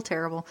 Terrible.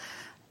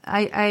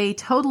 I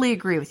totally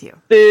agree with you.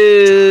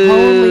 Boo.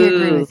 Totally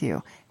agree with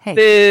you. Hey,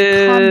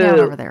 Boo. Calm down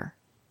over there.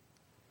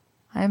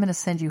 I am going to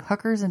send you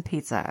hookers and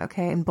pizza,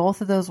 okay? And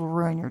both of those will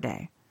ruin your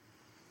day.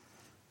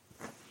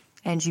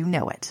 And you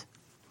know it.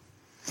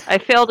 I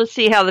fail to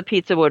see how the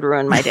pizza would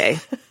ruin my day.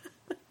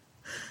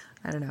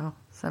 I don't know.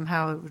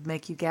 Somehow it would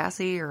make you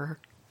gassy, or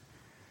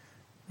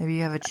maybe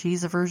you have a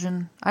cheese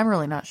aversion. I'm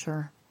really not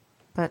sure.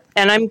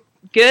 And I'm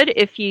good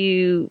if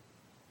you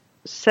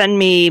send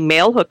me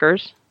male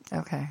hookers.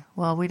 Okay.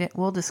 Well,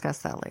 we'll discuss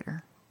that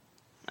later.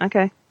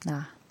 Okay.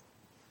 Nah.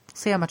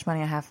 See how much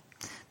money I have.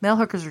 Male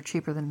hookers are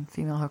cheaper than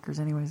female hookers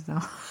anyways,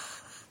 though.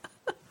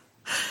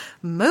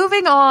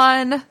 Moving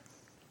on.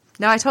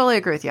 No, I totally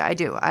agree with you. I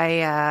do.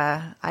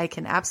 I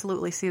can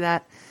absolutely see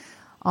that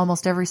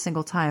almost every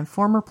single time.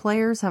 Former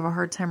players have a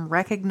hard time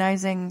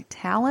recognizing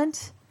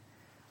talent.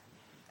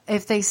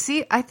 if they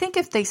see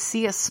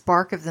a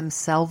spark of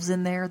themselves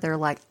in there, they're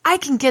like, I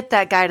can get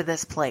that guy to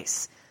this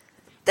place.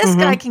 This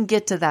guy can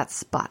get to that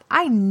spot.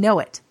 I know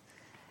it.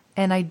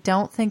 And I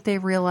don't think they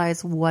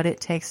realize what it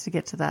takes to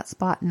get to that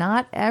spot.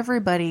 Not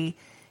everybody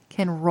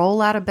can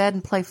roll out of bed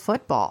and play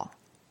football.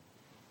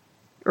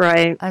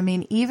 Right. I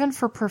mean, even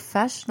for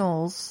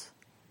professionals,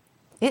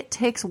 it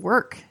takes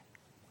work.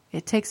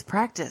 It takes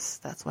practice.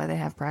 That's why they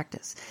have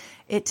practice.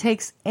 It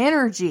takes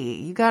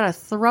energy. You got to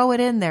throw it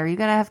in there. You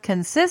got to have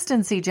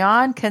consistency,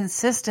 John.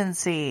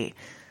 Consistency.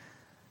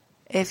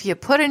 If you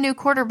put a new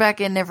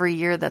quarterback in every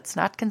year, that's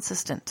not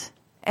consistent.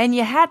 And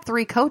you had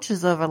 3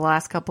 coaches over the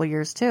last couple of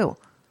years, too.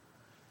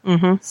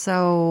 Mm-hmm.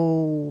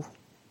 So,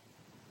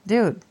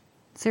 dude,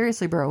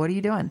 seriously, bro, what are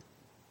you doing?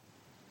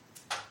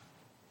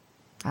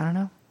 I don't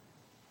know.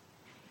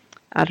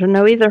 I don't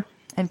know either.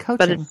 And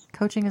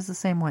coaching is the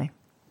same way.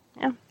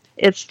 Yeah.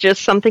 It's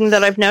just something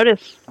that I've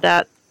noticed,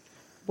 that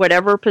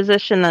whatever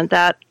position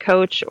that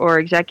coach or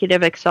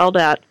executive excelled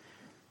at,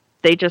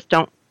 they're just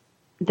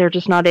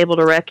not able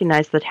to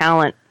recognize the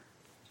talent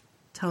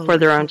for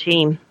their own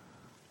team.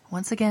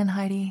 Once again,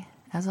 Heidi,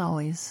 as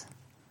always,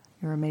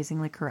 you're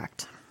amazingly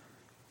correct.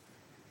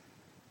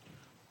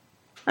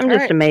 I'm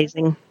just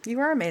amazing. You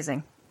are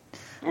amazing.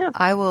 Yeah.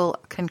 I will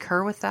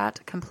concur with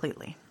that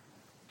completely.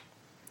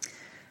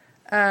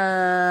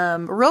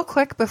 Real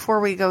quick,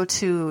 before we go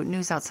to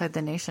News Outside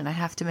the Nation, I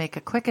have to make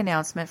a quick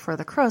announcement for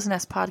the Crow's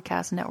Nest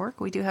Podcast Network.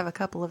 We do have a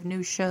couple of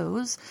new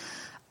shows.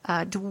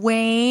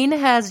 Dwayne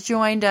has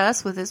joined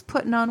us with his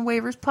Putting on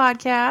Waivers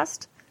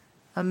podcast.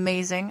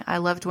 Amazing. I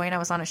love Dwayne. I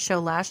was on a show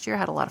last year.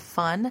 Had a lot of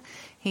fun.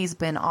 He's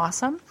been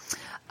awesome.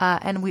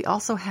 And we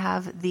also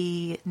have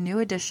the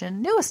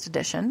newest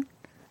edition,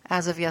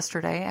 as of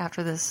yesterday,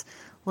 after this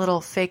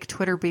little fake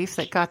Twitter beef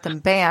that got them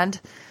banned.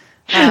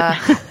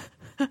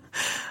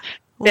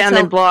 Banned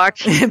and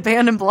blocked.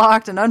 Banned and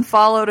blocked and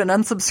unfollowed and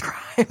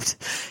unsubscribed.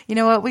 You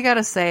know what? We got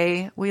to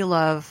say, we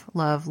love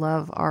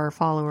our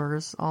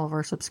followers, all of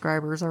our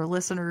subscribers, our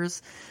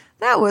listeners.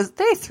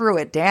 They threw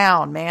it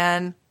down,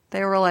 man.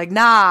 They were like,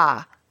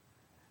 nah,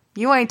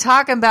 you ain't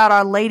talking about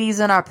our ladies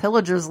and our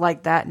pillagers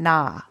like that.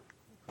 Nah.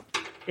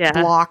 Yeah.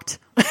 Blocked.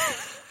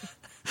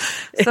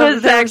 It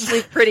was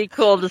actually pretty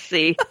cool to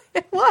see.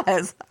 It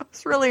was. I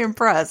was really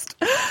impressed.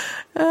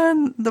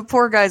 And the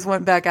poor guys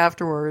went back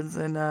afterwards,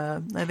 and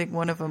I think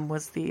one of them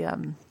was the,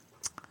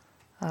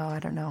 I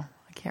don't know.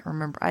 I can't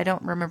remember. I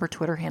don't remember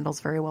Twitter handles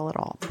very well at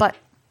all. But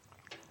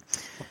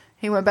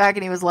he went back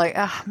and he was like,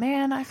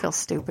 man, I feel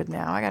stupid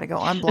now. I got to go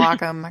unblock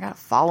him. I got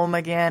to follow him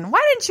again.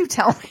 Why didn't you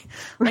tell me?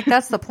 Like,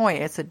 that's the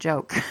point. It's a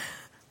joke.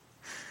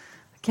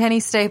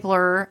 Kenny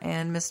Stapler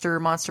and Mr.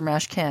 Monster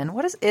Mash Ken.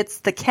 It's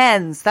the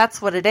Kens.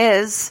 That's what it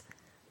is.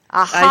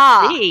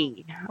 Aha. I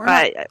see.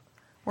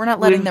 We're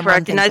not letting them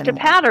recognize a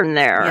pattern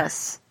there.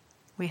 Yes.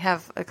 We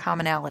have a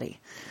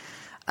commonality.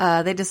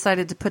 They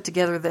decided to put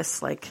together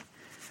this like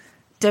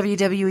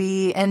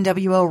WWE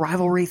NWO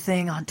rivalry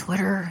thing on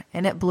Twitter,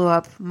 and it blew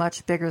up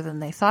much bigger than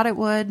they thought it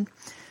would,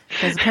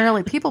 because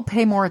apparently people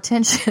pay more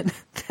attention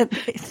than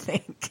they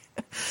think.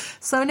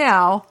 So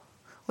now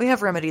we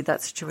have remedied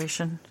that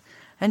situation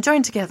and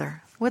joined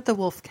together with the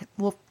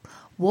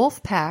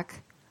Wolfpack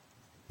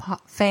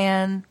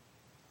Fan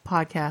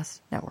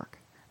Podcast Network.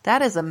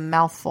 That is a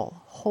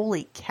mouthful.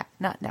 Holy cat,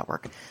 not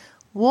network.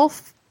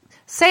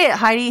 Say it,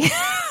 Heidi.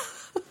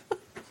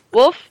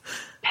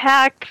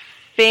 Wolfpack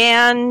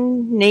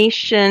Fan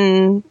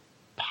Nation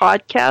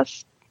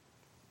Podcast.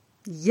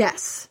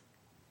 Yes.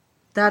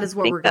 That is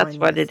what we're going with. That's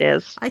what it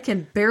is. I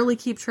can barely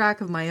keep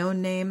track of my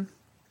own name.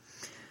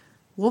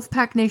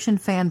 Wolfpack Nation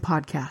Fan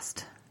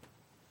Podcast.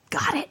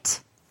 Got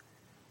it.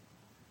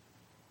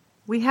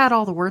 We had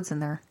all the words in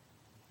there.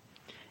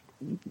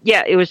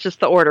 Yeah, it was just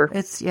the order.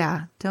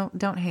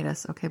 Don't hate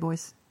us, okay,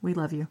 boys? We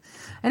love you.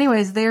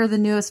 Anyways, they're the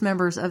newest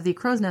members of the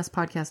Crow's Nest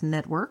Podcast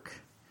Network,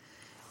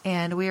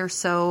 and we are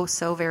so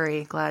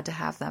very glad to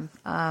have them.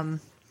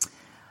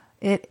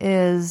 It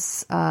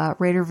is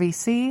Raider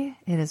VC,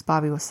 it is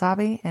Bobby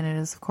Wasabi, and it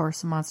is, of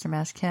course, Monster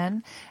Mash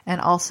Ken, and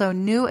also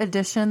new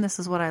addition, this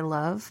is what I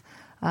love,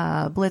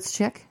 Blitz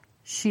Chick.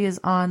 She is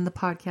on the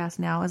podcast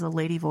now as a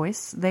lady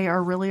voice. They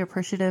are really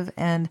appreciative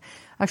and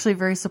actually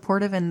very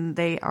supportive, and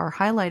they are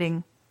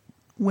highlighting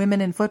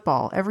women in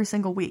football. Every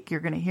single week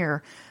you're going to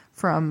hear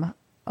from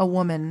a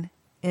woman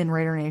in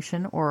Raider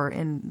Nation or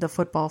in the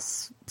football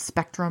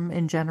spectrum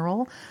in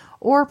general,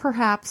 or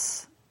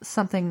perhaps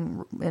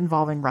something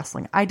involving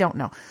wrestling. I don't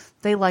know.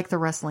 They like the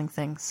wrestling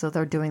thing, so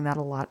they're doing that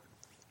a lot.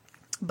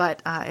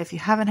 But if you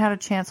haven't had a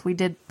chance, we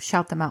did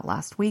shout them out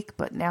last week,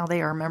 but now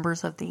they are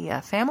members of the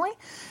family.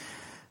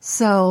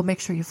 So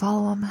make sure you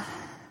follow them.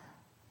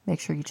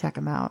 Make sure you check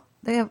them out.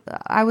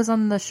 I was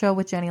on the show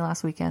with Jenny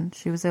last weekend.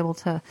 She was able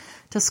to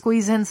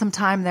squeeze in some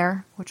time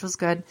there, which was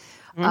good.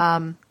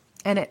 Mm-hmm.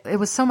 And it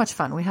was so much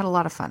fun. We had a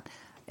lot of fun.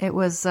 It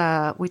was,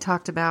 we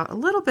talked about a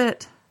little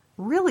bit,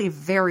 really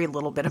very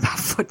little bit about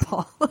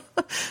football.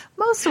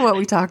 Most of what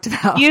we talked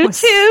about. You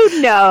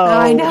too know.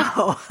 I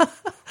know.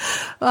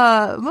 This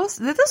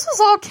was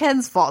all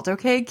Ken's fault,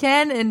 okay?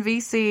 Ken and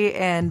VC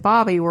and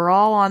Bobby were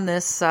all on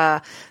this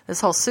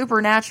whole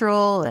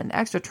supernatural and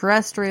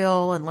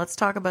extraterrestrial, and let's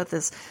talk about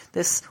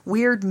this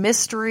weird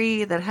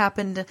mystery that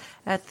happened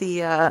at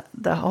the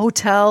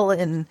hotel.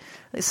 And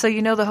so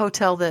the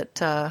hotel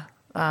that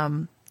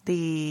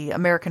the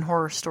American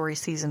Horror Story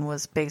season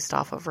was based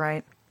off of,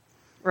 right?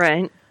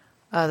 Right.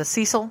 The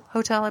Cecil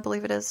Hotel, I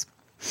believe it is.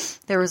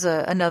 There was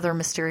another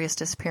mysterious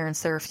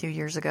disappearance there a few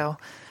years ago.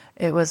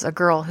 It was a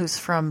girl who's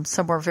from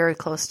somewhere very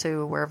close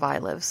to where Vi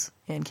lives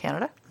in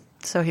Canada.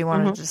 So he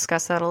wanted to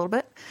discuss that a little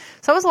bit.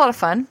 So it was a lot of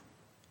fun.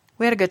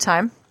 We had a good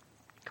time.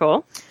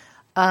 Cool.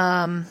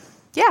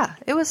 Yeah,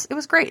 it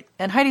was great.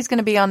 And Heidi's going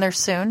to be on there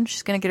soon.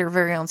 She's going to get her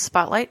very own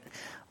spotlight,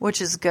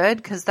 which is good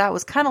because that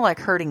was kind of like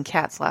herding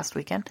cats last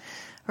weekend.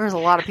 There was a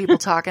lot of people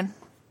talking,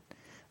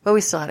 but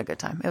we still had a good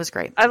time. It was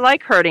great. I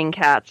like herding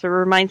cats. It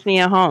reminds me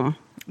of home.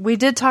 We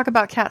did talk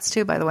about cats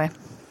too, by the way.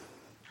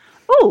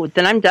 Oh,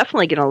 then I'm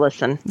definitely going to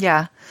listen.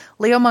 Yeah.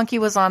 Leo Monkey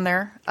was on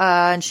there,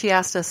 and she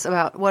asked us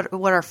about what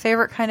our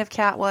favorite kind of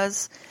cat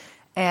was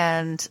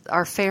and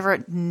our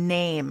favorite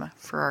name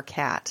for our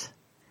cat.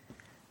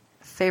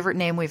 Favorite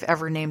name we've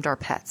ever named our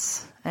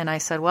pets. And I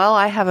said, well,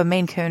 I have a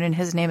Maine Coon, and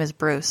his name is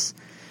Bruce.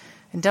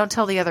 And don't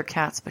tell the other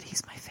cats, but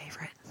he's my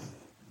favorite.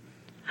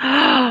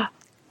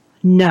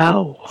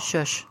 No.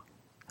 Shush.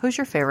 Who's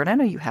your favorite? I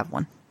know you have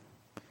one.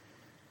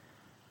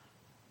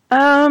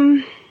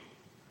 I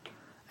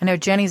know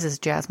Jenny's is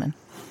Jasmine.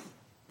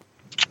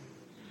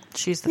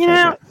 She's the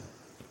favorite.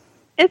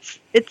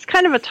 It's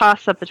kind of a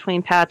toss-up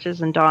between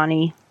Patches and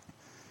Donnie.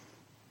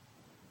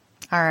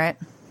 All right.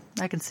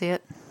 I can see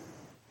it.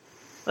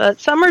 But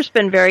Summer's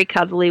been very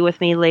cuddly with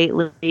me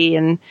lately,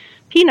 and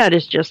Peanut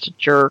is just a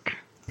jerk.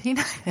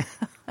 Peanut,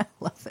 I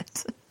love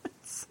it.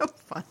 It's so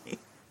funny.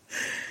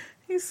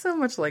 He's so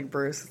much like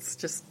Bruce. It's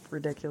just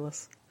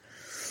ridiculous.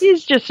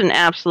 He's just an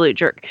absolute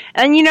jerk.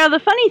 And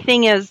the funny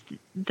thing is,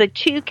 the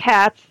two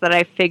cats that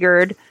I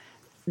figured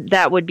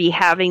that would be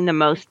having the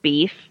most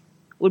beef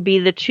would be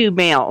the two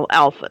male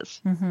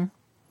alphas. Mm-hmm.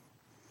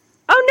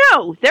 Oh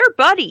no, they're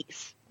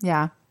buddies.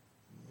 Yeah.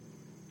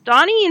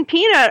 Donnie and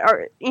Peanut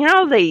are,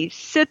 they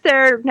sit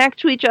there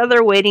next to each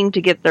other waiting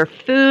to get their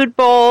food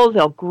bowl.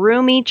 They'll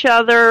groom each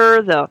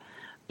other. They'll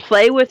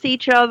play with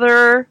each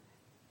other.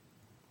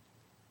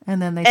 And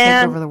then they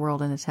take over the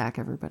world and attack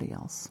everybody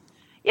else.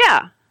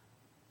 Yeah.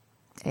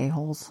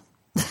 A-holes.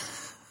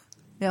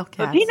 But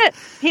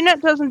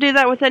Peanut doesn't do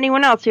that with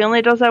anyone else. He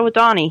only does that with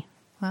Donnie.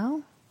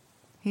 Well,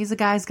 he's a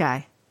guy's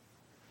guy.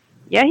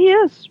 Yeah, he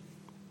is.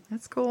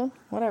 That's cool.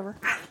 Whatever.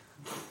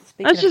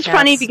 That's just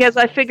funny because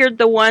I figured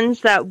the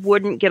ones that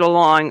wouldn't get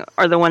along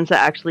are the ones that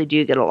actually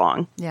do get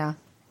along. Yeah.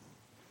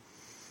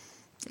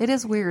 It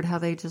is weird how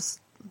they just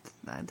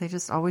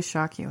always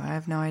shock you. I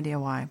have no idea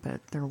why,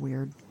 but they're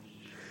weird.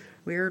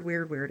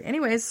 Weird.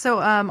 Anyways, so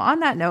on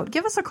that note,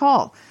 give us a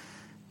call.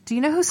 Do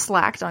you know who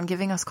slacked on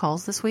giving us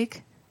calls this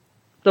week?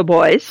 The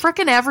boys.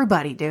 Frickin'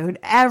 everybody, dude.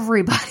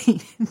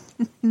 Everybody.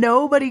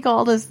 Nobody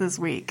called us this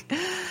week.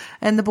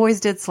 And the boys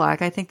did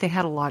slack. I think they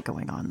had a lot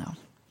going on, though.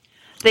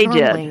 They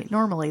did.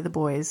 Normally, the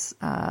boys,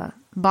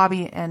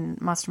 Bobby and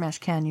Monster Mash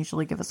Ken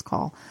usually give us a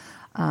call.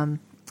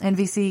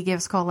 NVC gave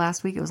us a call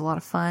last week. It was a lot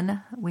of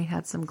fun. We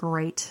had some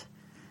great...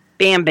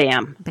 Bam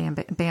Bam. Bam.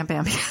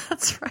 Yeah,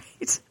 that's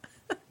right.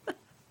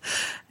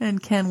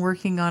 And Ken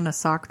working on a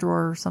sock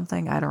drawer or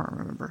something. I don't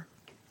remember.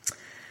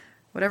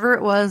 Whatever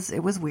it was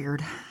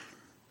weird.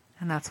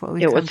 And that's what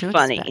we come to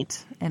funny.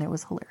 Expect. And it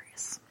was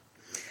hilarious.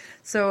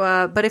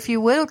 So, but if you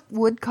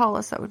would call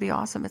us, that would be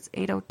awesome. It's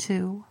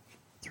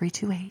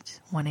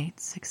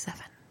 802-328-1867.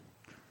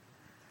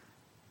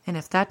 And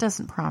if that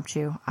doesn't prompt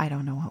you, I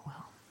don't know what will.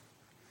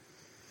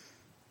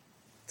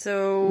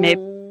 So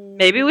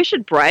maybe we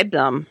should bribe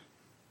them.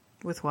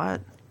 With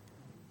what?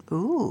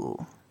 Ooh.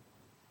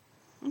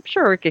 I'm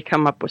sure we could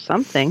come up with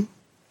something.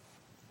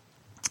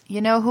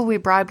 You know who we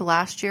bribed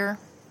last year?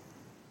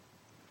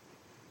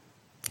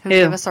 Who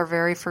gave us our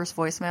very first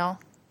voicemail?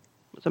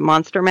 Was it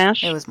Monster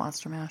Mash? It was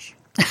Monster Mash.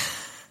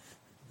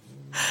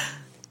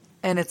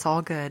 And it's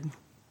all good.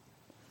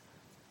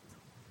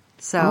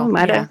 So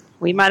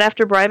we might have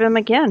to bribe him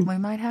again. We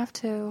might have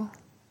to.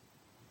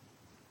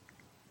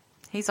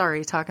 He's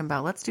already talking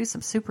about, let's do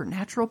some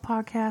supernatural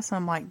podcasts.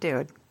 I'm like,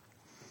 dude,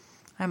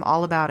 I'm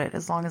all about it.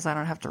 As long as I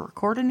don't have to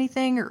record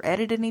anything or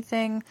edit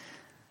anything.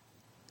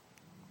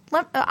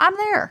 I'm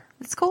there.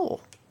 It's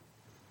cool.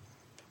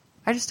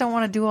 I just don't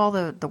want to do all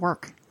the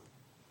work.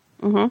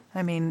 Mm-hmm.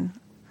 I mean,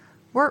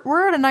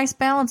 we're at a nice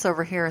balance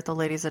over here at the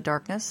Ladies of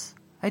Darkness.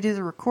 I do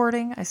the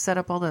recording. I set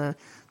up all the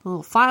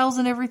little files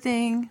and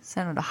everything.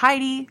 Send them to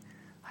Heidi.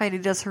 Heidi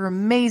does her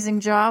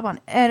amazing job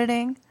on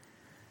editing.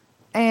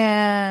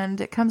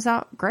 And it comes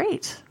out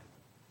great.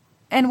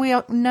 And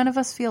none of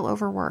us feel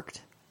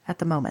overworked at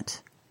the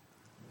moment.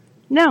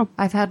 No.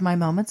 I've had my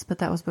moments, but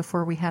that was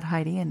before we had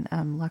Heidi,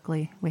 and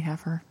luckily we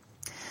have her.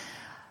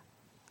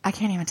 I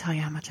can't even tell you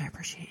how much I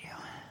appreciate you.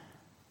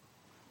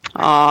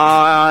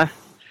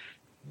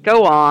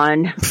 Go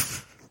on.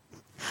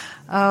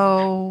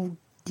 Oh,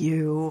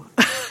 you.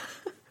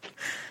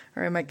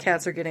 All right, my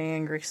cats are getting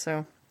angry,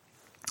 so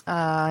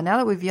now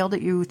that we've yelled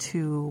at you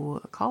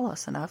to call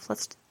us enough,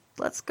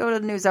 let's go to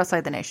the news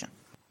outside the nation.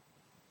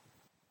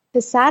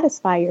 To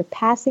satisfy your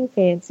passing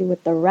fancy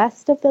with the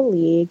rest of the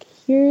league,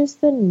 here's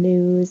the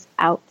news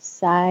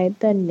outside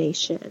the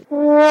nation.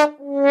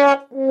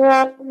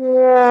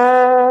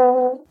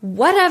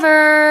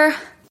 Whatever.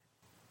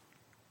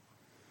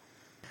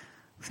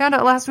 Found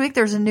out last week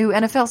there's a new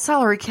NFL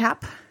salary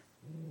cap.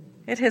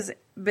 It has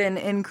been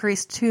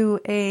increased to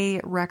a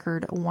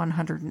record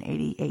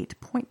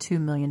 $188.2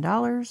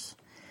 million.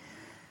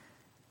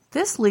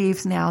 This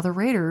leaves now the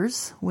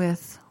Raiders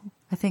with,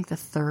 I think, the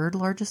third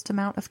largest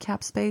amount of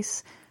cap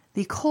space.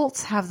 The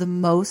Colts have the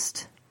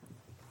most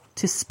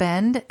to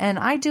spend, and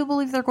I do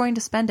believe they're going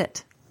to spend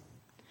it.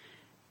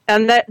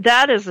 And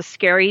that is a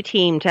scary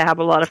team to have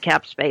a lot of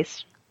cap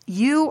space.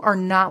 You are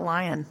not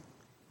lying.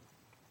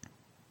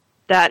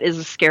 That is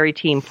a scary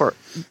team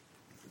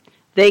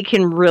they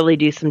can really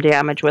do some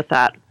damage with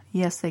that.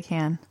 Yes, they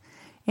can.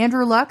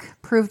 Andrew Luck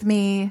proved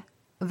me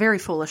very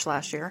foolish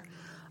last year.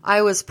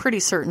 I was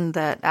pretty certain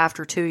that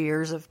after 2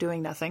 years of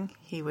doing nothing,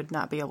 he would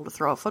not be able to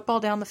throw a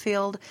football down the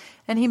field,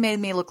 and he made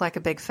me look like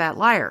a big fat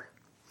liar.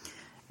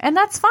 And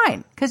that's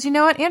fine, because you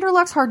know what? Andrew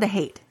Luck's hard to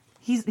hate.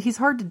 He's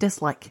hard to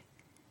dislike.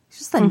 He's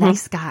just a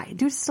nice guy.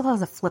 Dude still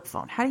has a flip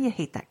phone. How do you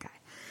hate that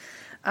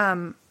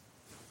guy?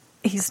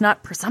 He's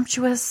not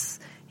presumptuous.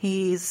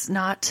 He's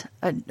not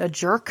a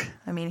jerk.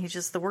 I mean, he's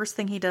just, the worst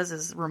thing he does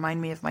is remind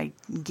me of my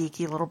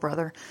geeky little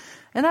brother.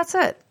 And that's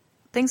it.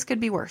 Things could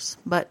be worse.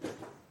 But,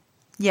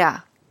 yeah.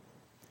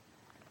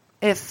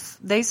 If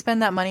they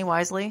spend that money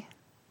wisely,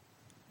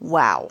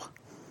 wow.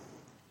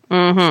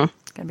 Mm-hmm.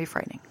 It's going to be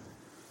frightening.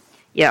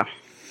 Yeah.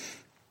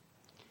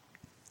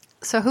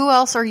 So who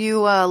else are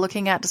you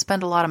looking at to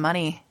spend a lot of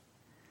money?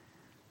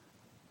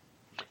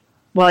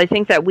 Well, I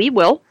think that we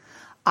will.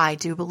 I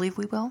do believe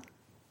we will.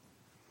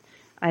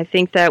 I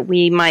think that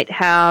we might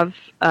have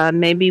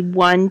maybe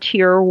one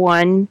tier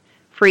 1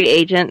 free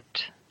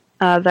agent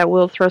that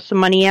we'll throw some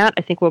money at.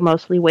 I think we'll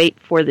mostly wait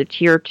for the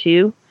tier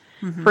 2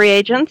 free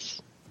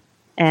agents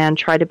and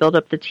try to build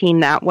up the team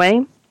that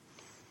way.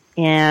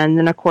 And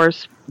then, of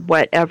course,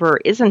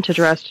 whatever isn't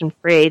addressed in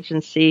free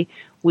agency,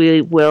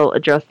 we will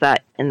address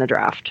that in the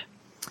draft.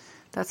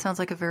 That sounds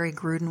like a very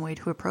Gruden way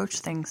to approach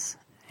things.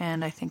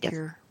 And I think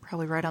you're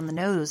probably right on the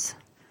nose.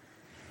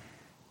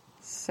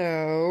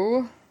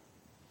 So,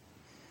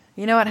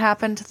 you know what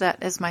happened?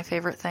 That is my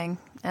favorite thing.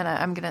 And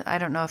I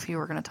don't know if you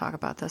were going to talk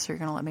about this or you're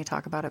going to let me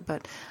talk about it,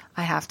 but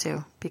I have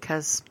to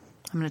because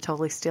I'm going to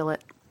totally steal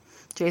it.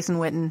 Jason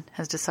Witten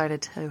has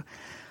decided to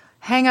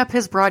hang up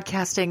his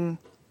broadcasting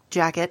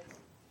jacket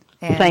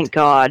and thank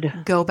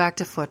God, go back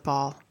to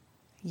football.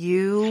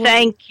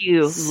 Thank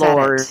you,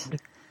 Lord.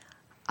 It.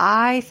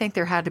 I think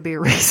there had to be a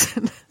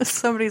reason.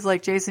 Somebody's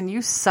like, Jason,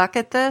 you suck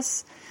at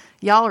this.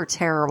 Y'all are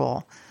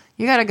terrible.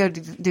 You got to go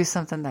do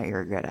something that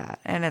you're good at,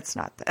 and it's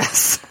not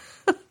this.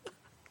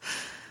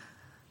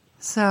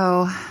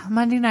 So,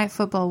 Monday Night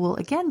Football will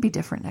again be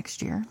different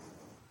next year.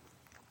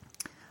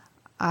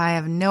 I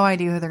have no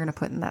idea who they're going to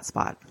put in that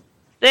spot.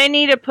 They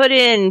need to put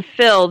in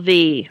Phil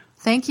the...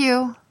 Thank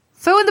you.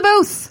 Foo in the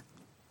booth.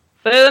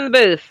 Foo in the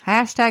booth.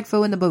 Hashtag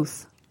Foo in the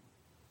booth.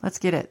 Let's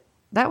get it.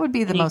 That would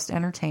be the most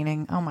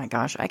entertaining. Oh my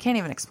gosh, I can't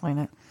even explain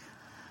it.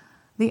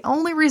 The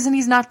only reason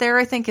he's not there,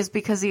 I think, is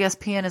because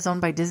ESPN is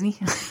owned by Disney.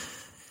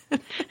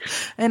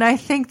 And I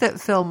think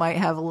that Phil might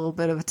have a little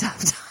bit of a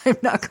tough time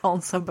not calling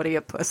somebody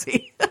a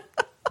pussy.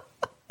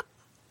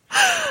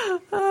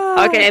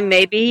 Okay,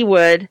 maybe he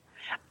would.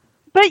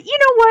 But you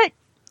know what?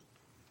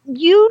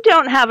 You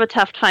don't have a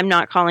tough time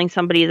not calling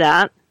somebody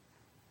that.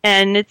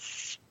 And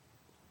it's...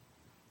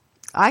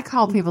 I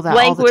call people that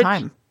all the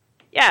time.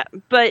 Yeah,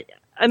 but,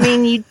 I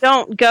mean, you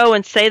don't go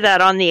and say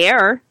that on the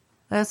air.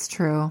 That's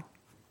true.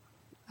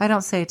 I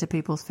don't say it to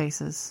people's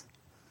faces.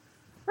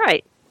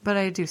 Right. But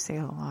I do say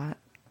it a lot.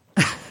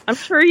 I'm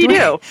sure you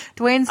do.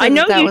 Dwayne said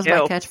that was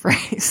my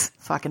catchphrase.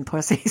 Fucking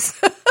pussies.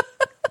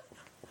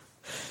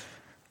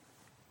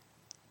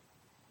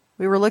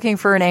 We were looking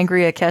for an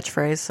angry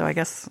catchphrase, so I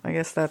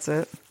guess that's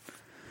it.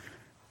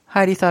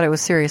 Heidi thought it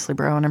was seriously,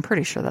 bro, and I'm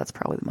pretty sure that's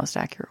probably the most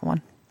accurate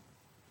one.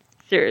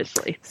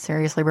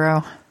 Seriously,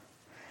 bro.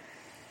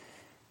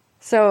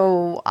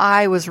 So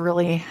I was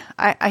really,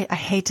 I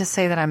hate to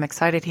say that I'm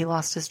excited he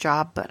lost his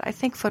job, but I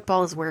think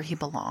football is where he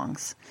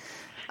belongs.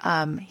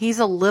 He's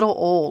a little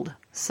old,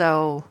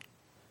 so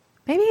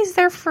maybe he's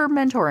there for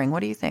mentoring. What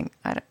do you think?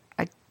 I don't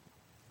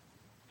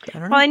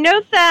know. Well, I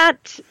know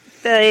that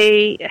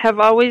they have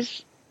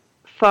always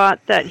thought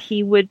that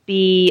he would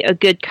be a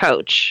good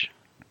coach.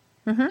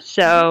 Mm-hmm.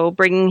 So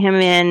bringing him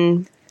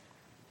in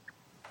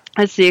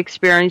as the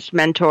experienced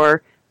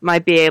mentor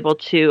might be able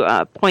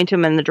to point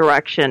him in the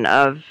direction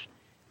of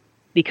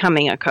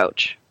becoming a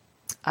coach.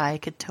 I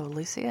could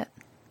totally see it.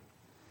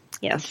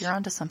 Yes. You're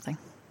onto something.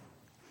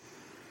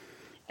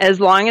 As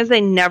long as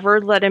they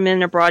never let him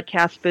in a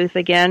broadcast booth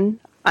again,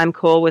 I'm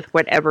cool with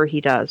whatever he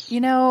does. You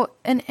know,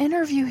 an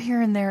interview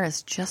here and there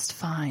is just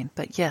fine.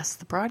 But yes,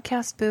 the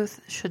broadcast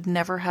booth should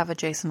never have a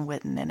Jason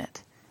Witten in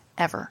it.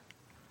 Ever.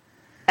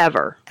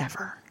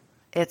 Ever.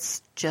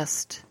 It's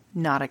just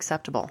not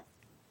acceptable.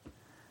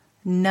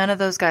 None of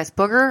those guys.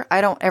 Booger,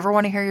 I don't ever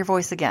want to hear your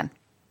voice again.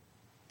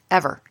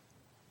 Ever.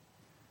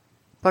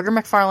 Booger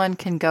McFarland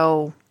can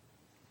go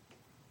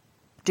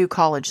do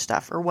college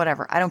stuff or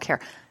whatever. I don't care.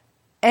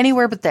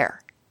 Anywhere but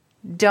there.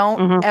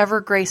 Don't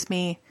ever grace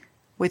me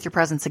with your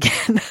presence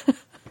again.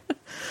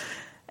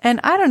 And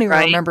I don't even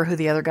remember who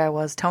the other guy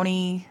was.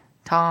 Tony,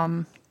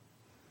 Tom,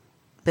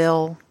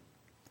 Bill.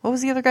 What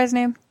was the other guy's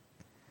name?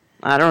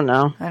 I don't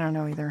know. I don't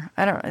know either.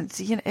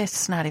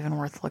 It's not even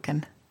worth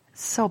looking.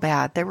 It's so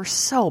bad. They were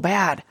so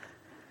bad.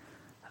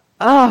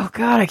 Oh,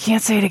 God, I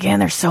can't say it again.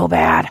 They're so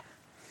bad.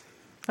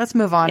 Let's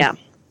move on. Yeah,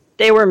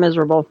 they were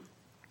miserable.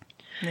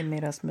 They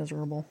made us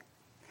miserable.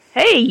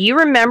 Hey, you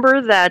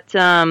remember that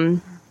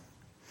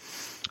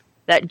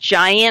that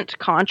giant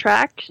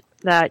contract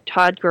that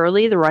Todd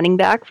Gurley, the running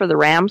back for the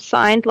Rams,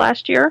 signed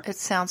last year? It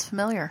sounds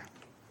familiar.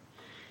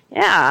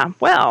 Yeah,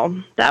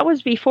 well, that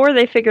was before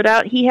they figured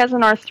out he has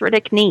an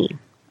arthritic knee.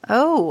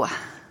 Oh,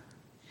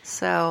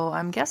 so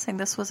I'm guessing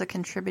this was a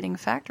contributing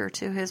factor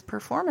to his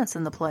performance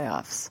in the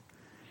playoffs.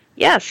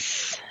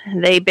 Yes,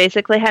 they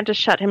basically had to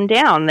shut him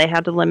down. They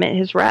had to limit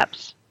his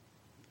reps.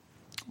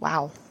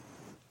 Wow.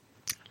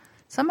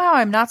 Somehow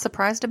I'm not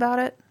surprised about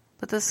it,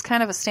 but this is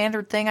kind of a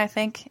standard thing, I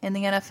think, in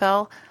the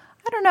NFL.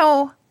 I don't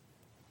know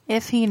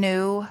if he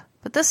knew,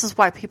 but this is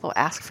why people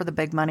ask for the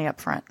big money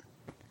up front.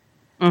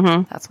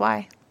 That's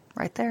why.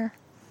 Right there.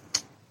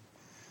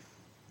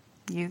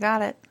 You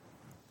got it.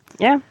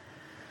 Yeah.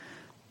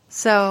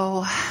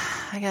 So,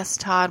 I guess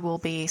Todd will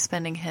be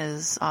spending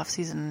his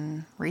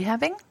off-season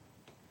rehabbing?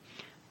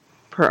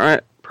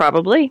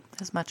 Probably.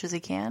 As much as he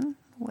can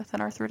with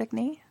an arthritic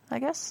knee, I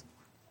guess.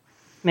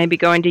 Maybe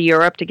going to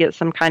Europe to get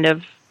some kind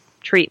of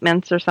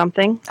treatments or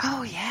something.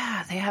 Oh,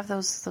 yeah. They have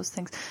those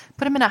things.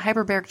 Put him in a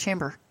hyperbaric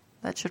chamber.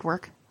 That should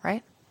work,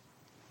 right?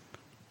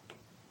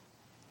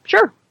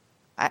 Sure.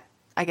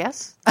 I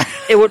guess.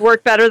 It would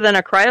work better than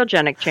a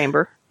cryogenic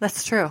chamber.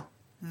 That's true.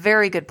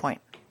 Very good point.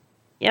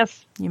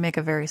 Yes. You make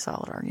a very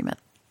solid argument.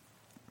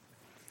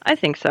 I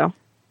think so.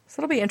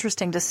 So it'll be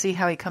interesting to see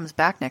how he comes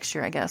back next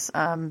year, I guess,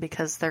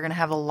 because they're going to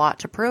have a lot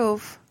to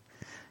prove.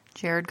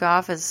 Jared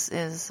Goff is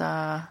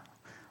on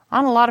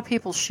a lot of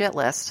people's shit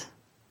list.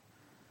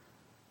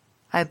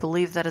 I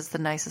believe that is the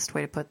nicest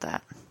way to put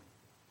that.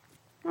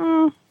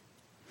 I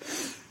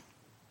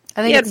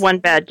think he had one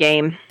bad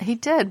game. He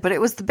did, but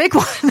it was the big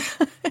one.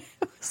 It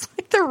was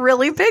like the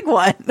really big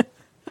one.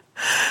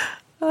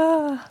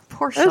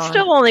 Poor Sean. It was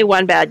still only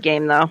one bad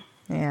game, though.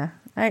 Yeah.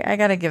 I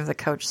got to give the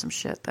coach some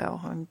shit, though.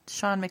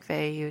 Sean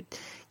McVay,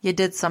 you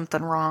did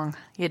something wrong.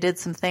 You did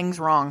some things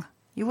wrong.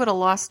 You would have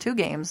lost 2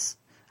 games.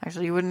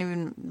 Actually, you wouldn't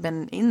even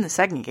been in the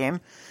second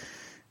game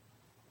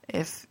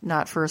if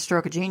not for a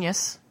stroke of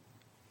genius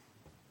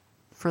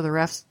for the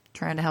refs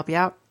trying to help you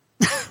out.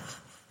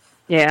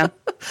 Yeah.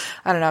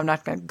 I don't know. I'm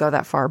not going to go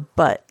that far,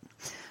 but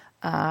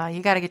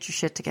you got to get your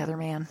shit together,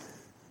 man.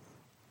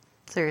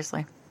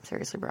 Seriously,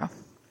 bro.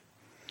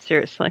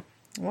 Seriously.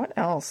 What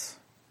else?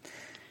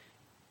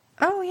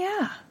 Oh,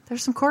 yeah.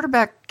 There's some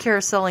quarterback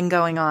carouseling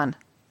going on.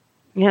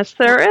 Yes,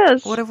 there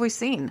is. What have we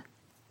seen?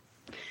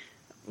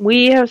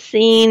 We have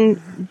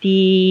seen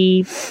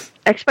the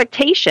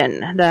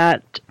expectation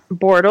that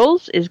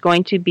Bortles is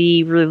going to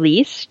be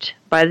released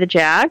by the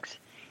Jags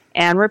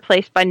and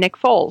replaced by Nick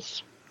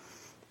Foles.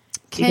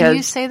 Can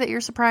you say that you're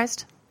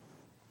surprised?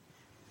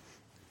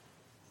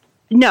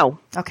 No.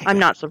 Okay. I'm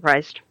not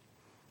surprised.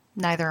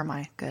 Neither am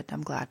I. Good.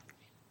 I'm glad.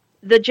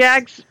 The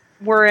Jags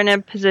were in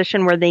a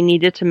position where they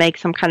needed to make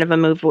some kind of a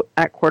move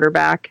at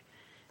quarterback.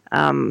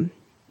 I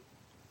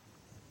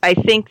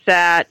think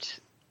that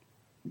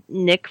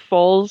Nick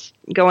Foles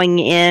going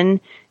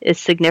in is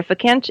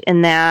significant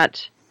in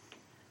that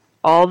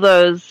all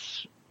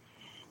those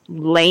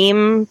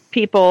lame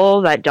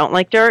people that don't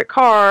like Derek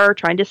Carr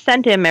trying to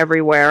send him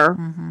everywhere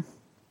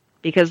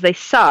because they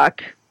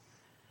suck.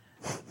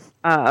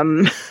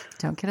 Don't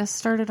get us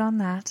started on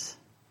that.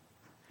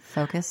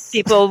 Focus.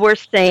 People are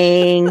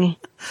saying,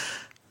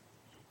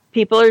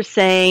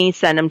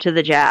 send him to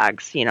the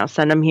Jags.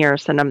 Send him here,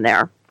 send him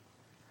there.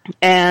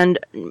 And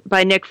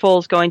by Nick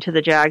Foles going to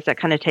the Jags, that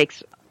kind of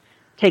takes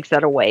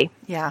that away.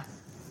 Yeah.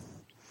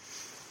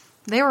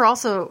 They were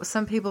also,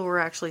 some people were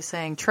actually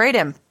saying, trade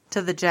him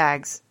to the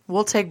Jags.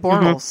 We'll take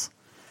Bortles.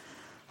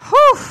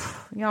 Whew.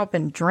 Y'all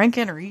been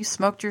drinking or you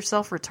smoked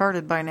yourself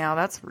retarded by now.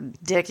 That's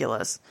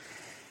ridiculous.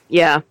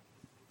 Yeah.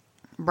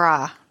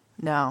 Brah.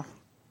 No.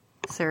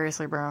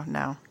 Seriously, bro.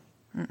 No.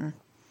 Mm-mm.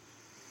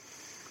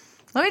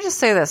 Let me just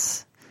say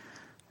this.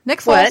 Nick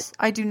Foles, what?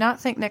 I do not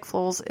think Nick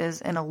Foles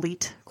is an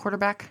elite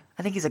quarterback.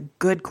 I think he's a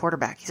good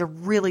quarterback. He's a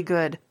really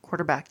good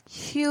quarterback.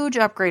 Huge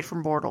upgrade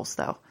from Bortles,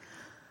 though.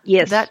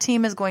 Yes. That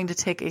team is going to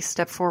take a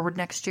step forward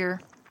next year.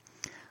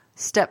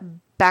 Step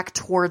back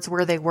towards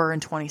where they were in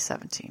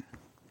 2017.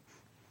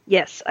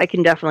 Yes, I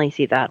can definitely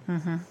see that.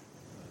 Mm-hmm.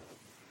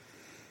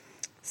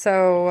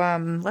 So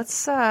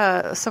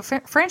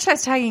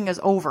franchise tagging is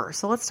over.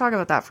 So let's talk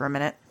about that for a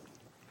minute.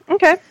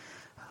 Okay.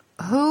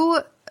 Who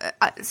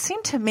it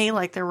seemed to me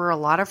like there were a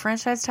lot of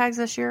franchise tags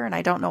this year, and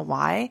I don't know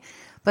why.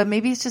 But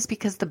maybe it's just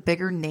because the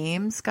bigger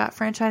names got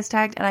franchise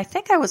tagged. And I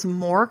think I was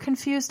more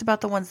confused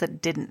about the ones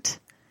that didn't.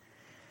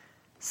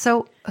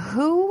 So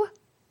who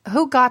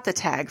got the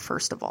tag,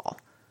 first of all?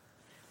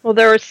 Well,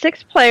 there were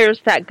 6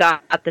 players that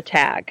got the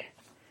tag.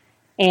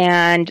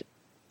 And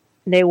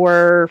they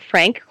were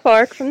Frank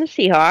Clark from the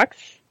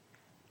Seahawks,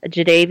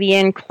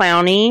 Jadeveon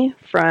Clowney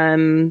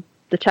from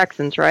the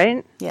Texans,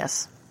 right?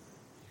 Yes.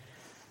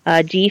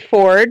 Dee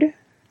Ford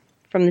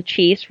from the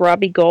Chiefs,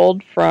 Robbie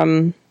Gould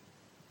from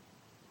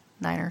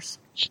Niners,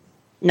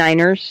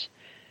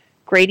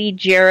 Grady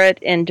Jarrett,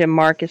 and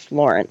DeMarcus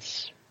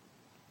Lawrence.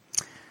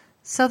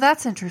 So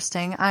that's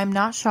interesting. I'm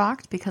not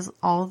shocked because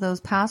all of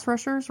those pass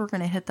rushers were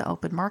going to hit the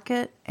open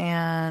market,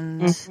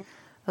 and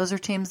those are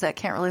teams that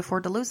can't really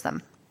afford to lose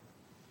them.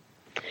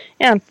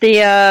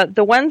 Yeah,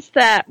 the ones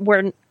that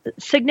were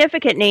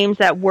significant names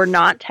that were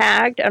not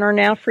tagged and are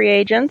now free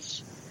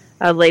agents,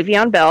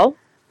 Le'Veon Bell,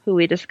 who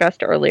we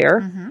discussed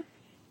earlier,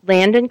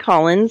 Landon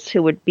Collins,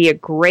 who would be a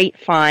great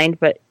find,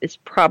 but is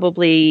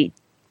probably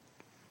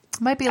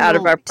might be out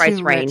of our price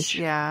range.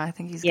 Yeah, I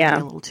think he's going to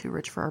be a little too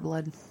rich for our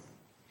blood.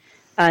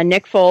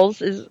 Nick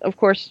Foles is, of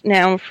course,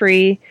 now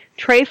free.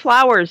 Trey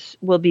Flowers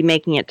will be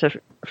making it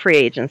to free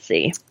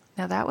agency.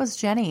 Now, that was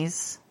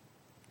Jenny's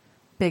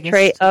biggest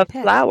Trey of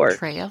pick. Flowers.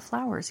 Trey of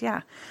Flowers,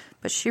 yeah.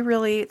 But she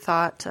really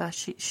thought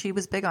she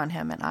was big on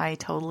him, and I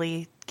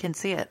totally can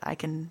see it. I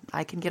can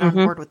get on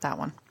board with that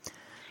one.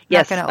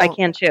 Yes, I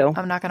can too.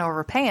 I'm not going to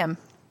overpay him,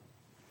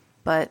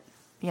 but,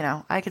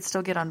 I could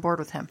still get on board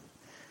with him.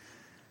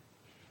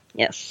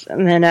 Yes,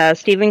 and then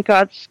Stephen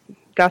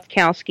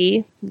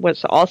Gostkowski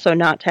was also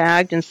not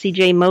tagged, and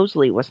C.J.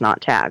 Mosley was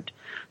not tagged.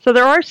 So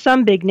there are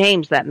some big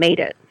names that made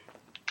it.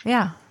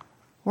 Yeah.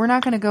 We're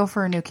not going to go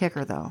for a new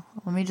kicker, though.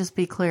 Let me just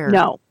be clear.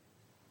 No.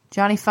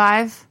 Johnny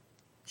Five,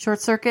 Short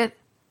Circuit,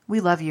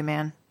 we love you,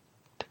 man.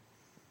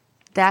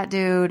 That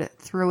dude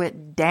threw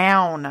it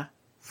down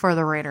for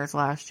the Raiders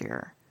last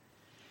year.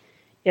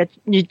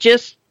 You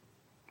just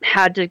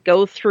had to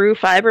go through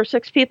 5 or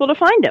 6 people to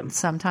find him.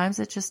 Sometimes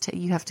it just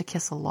you have to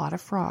kiss a lot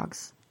of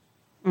frogs.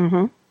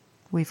 Mm-hmm.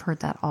 We've heard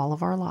that all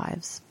of our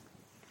lives.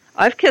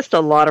 I've kissed a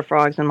lot of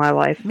frogs in my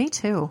life. Me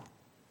too.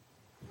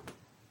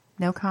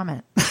 No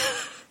comment.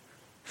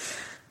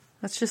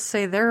 Let's just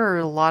say there are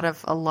a lot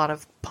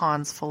of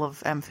ponds full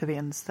of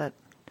amphibians that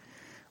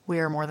we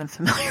are more than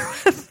familiar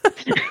with.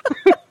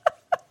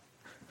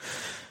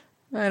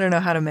 I don't know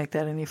how to make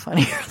that any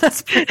funnier.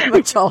 That's pretty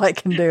much all I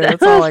can do.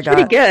 That's all I got.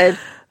 Pretty good.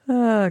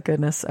 Oh,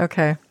 goodness.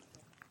 Okay.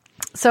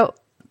 So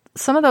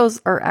some of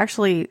those are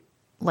actually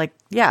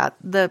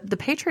the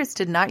Patriots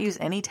did not use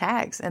any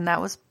tags, and that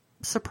was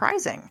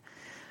surprising.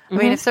 I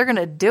mean, if they're going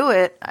to do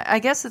it, I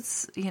guess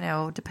it's,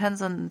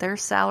 depends on their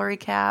salary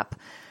cap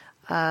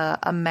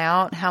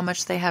amount, how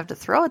much they have to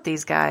throw at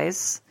these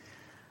guys.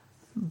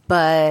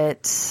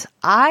 But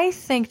I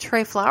think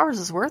Trey Flowers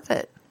is worth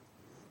it.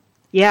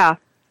 Yeah.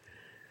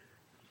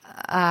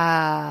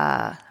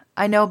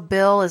 I know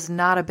Bill is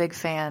not a big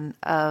fan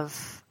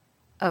of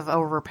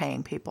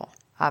overpaying people,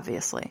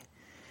 obviously.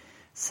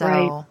 So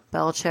right.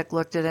 Belichick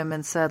looked at him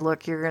and said,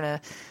 look,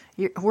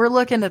 we're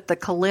looking at the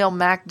Khalil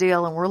Mack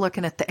deal, and we're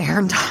looking at the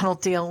Aaron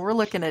Donald deal, and we're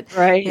looking at,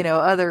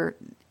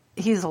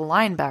 he's a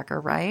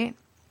linebacker, right?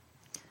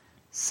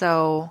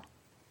 So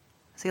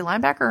is he a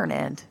linebacker or an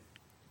end?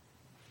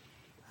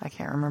 I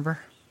can't remember.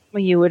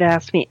 Well, you would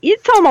ask me.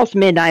 It's almost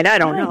midnight. I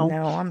don't know.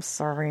 No, I'm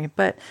sorry.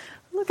 But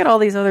look at all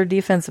these other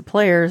defensive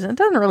players. It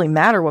doesn't really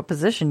matter what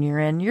position you're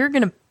in. You're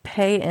going to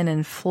pay an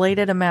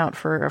inflated amount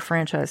for a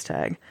franchise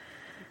tag.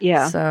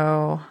 Yeah.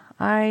 So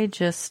I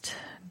just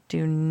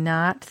do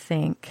not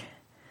think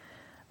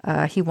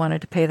he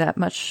wanted to pay that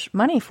much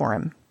money for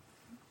him.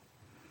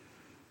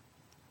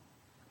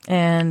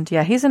 And,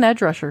 yeah, he's an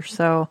edge rusher.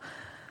 So,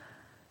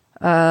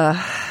 yeah.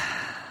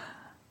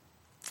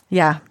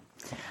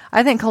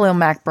 I think Khalil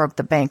Mack broke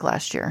the bank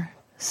last year.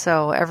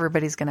 So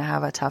everybody's going to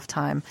have a tough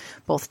time.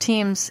 Both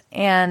teams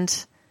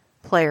and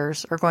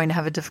players are going to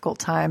have a difficult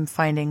time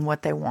finding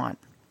what they want.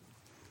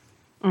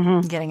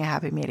 Mm-hmm. Getting a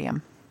happy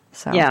medium.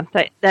 So yeah,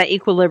 that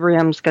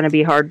equilibrium is going to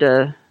be hard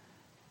to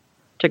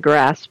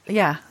grasp.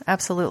 Yeah,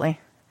 absolutely.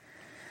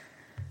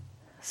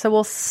 So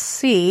we'll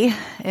see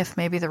if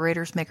maybe the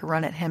Raiders make a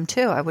run at him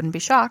too. I wouldn't be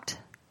shocked.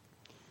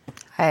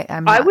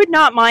 I would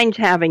not mind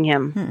having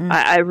him.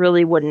 I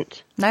really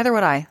wouldn't. Neither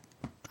would I.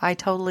 I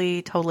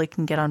totally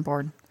can get on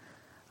board.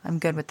 I'm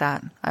good with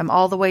that. I'm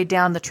all the way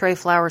down the Trey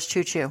Flowers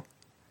choo-choo.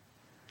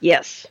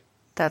 Yes.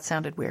 That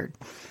sounded weird.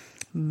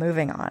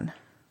 Moving on.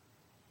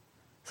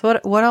 So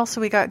what else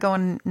do we got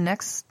going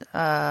next?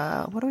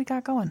 What do we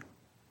got going?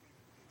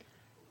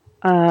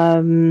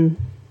 Well,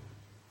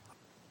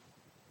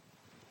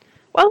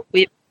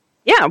 we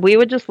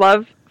would just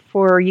love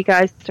for you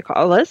guys to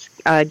call us,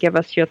 give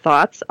us your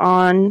thoughts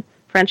on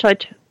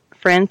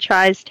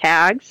franchise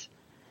tags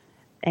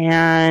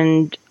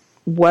and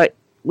what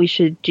we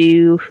should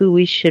do, who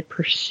we should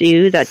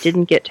pursue that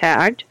didn't get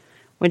tagged.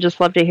 We'd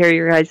just love to hear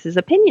your guys'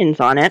 opinions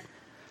on it.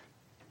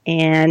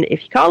 And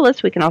if you call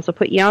us, we can also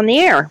put you on the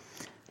air.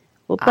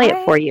 We'll play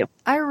it for you.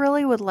 I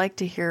really would like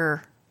to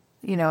hear,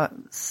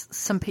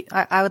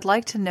 I would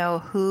like to know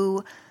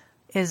who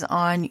is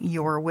on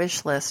your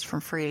wish list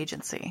from free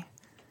agency.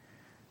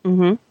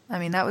 Mm-hmm. I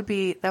mean, that would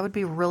be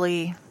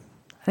really,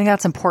 I think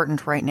that's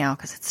important right now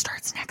because it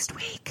starts next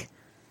week.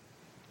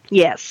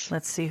 Yes.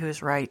 Let's see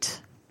who's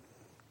right.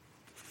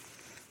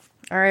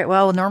 All right.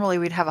 Well, normally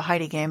we'd have a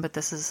Heidi game, but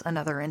this is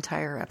another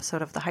entire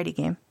episode of the Heidi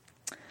game.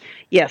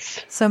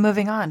 Yes. So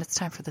moving on, it's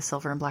time for the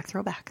Silver and Black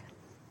Throwback.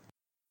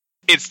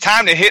 It's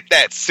time to hit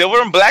that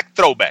Silver and Black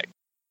Throwback.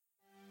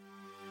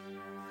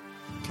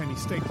 Kenny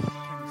State.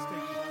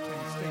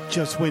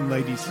 Just win,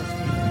 ladies.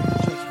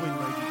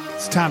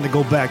 It's time to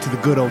go back to the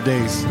good old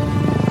days.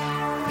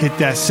 Hit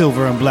that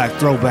Silver and Black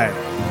Throwback.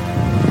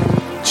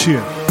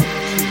 Cheer.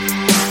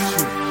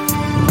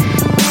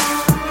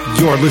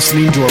 You're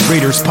listening to a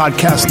Raiders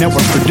Podcast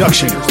Network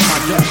production.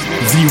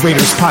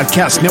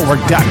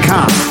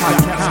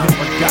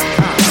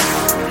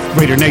 TheRaidersPodcastNetwork.com.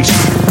 Raider Nation.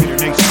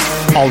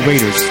 All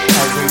Raiders.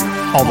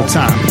 All the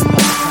time.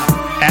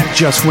 At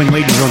Just Win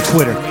Ladies on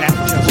Twitter.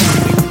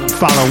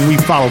 Follow and we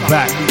follow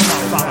back.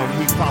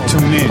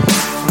 Tune in.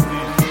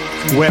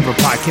 Wherever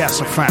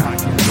podcasts are found.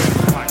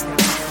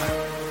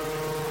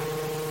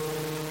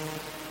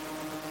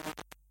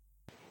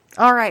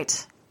 All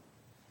right.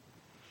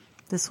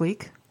 This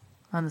week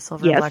on the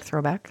Silver and Black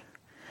Throwback.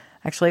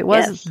 Actually, it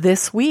was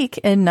this week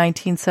in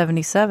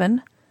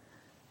 1977,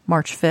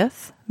 March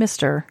 5th,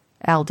 Mr.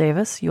 Al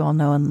Davis, you all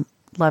know and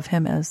love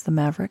him as the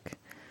Maverick,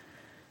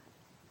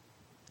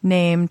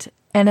 named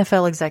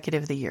NFL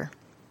Executive of the Year,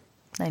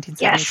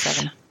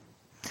 1977. Yes.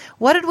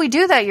 What did we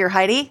do that year,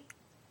 Heidi?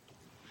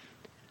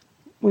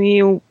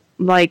 We,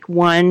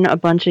 won a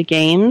bunch of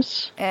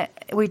games.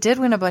 We did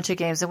win a bunch of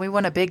games, and we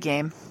won a big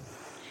game.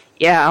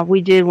 Yeah,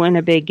 we did win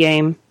a big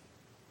game.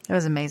 It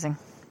was amazing.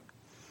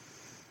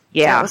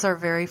 Yeah. That was our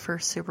very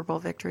first Super Bowl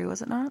victory,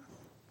 was it not?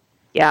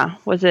 Yeah.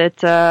 Was it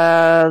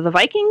the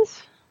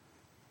Vikings?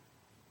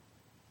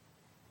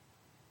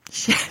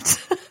 Shit.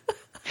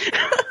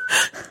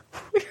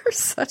 We are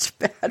such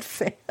bad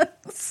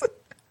fans.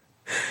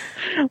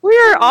 We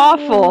are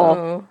awful.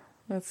 Oh,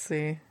 let's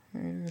see.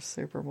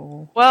 Super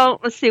Bowl. Well,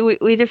 let's see.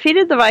 We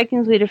defeated the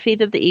Vikings, we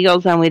defeated the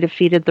Eagles, and we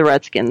defeated the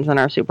Redskins in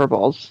our Super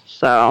Bowls.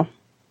 So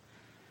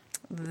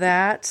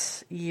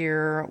that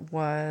year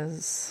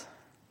was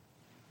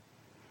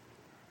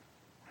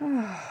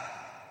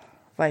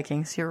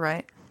Vikings. You're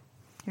right.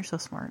 You're so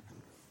smart.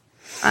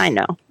 I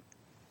know.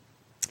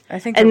 I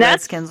think the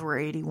Redskins were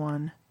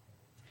 81.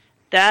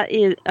 That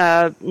is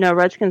no,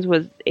 Redskins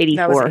was 84.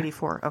 That was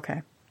 84.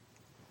 Okay.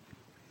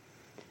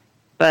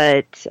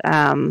 But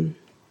I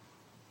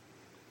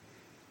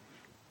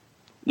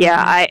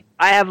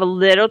have a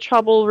little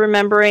trouble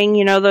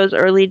remembering, those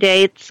early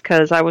dates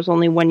because I was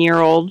only 1 year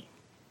old.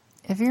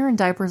 If you're in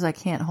diapers, I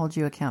can't hold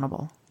you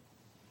accountable.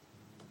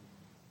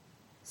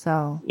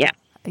 So yeah,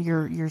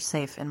 you're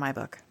safe in my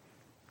book.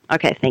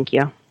 Okay, thank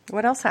you.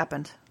 What else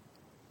happened?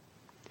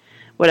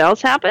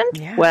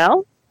 Yeah.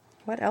 Well,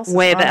 what else is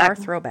on our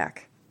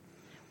throwback?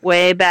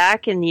 Way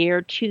back in the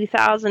year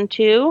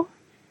 2002.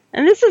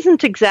 And this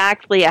isn't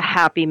exactly a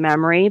happy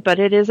memory, but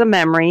it is a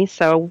memory,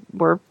 so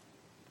we're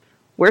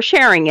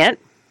sharing it.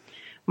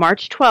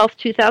 March 12th,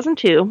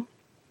 2002,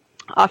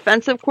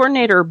 offensive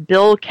coordinator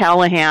Bill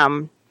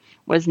Callahan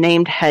was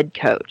named head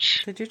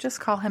coach. Did you just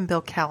call him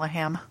Bill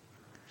Callahan?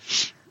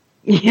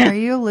 Yeah. Are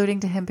you alluding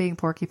to him being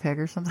Porky Pig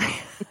or something?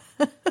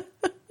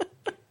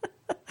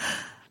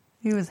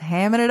 He was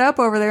hamming it up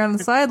over there on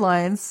the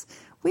sidelines.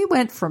 We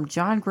went from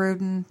John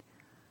Gruden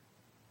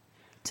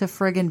to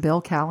friggin' Bill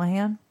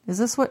Callahan. Is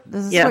this what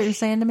you're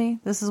saying to me?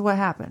 This is what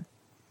happened.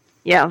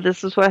 Yeah,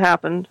 this is what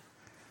happened.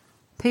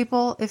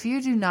 People, if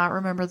you do not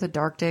remember the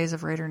dark days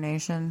of Raider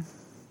Nation,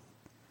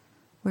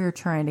 we are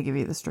trying to give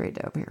you the straight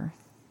dope here.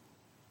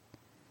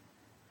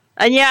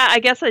 And yeah, I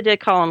guess I did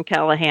call him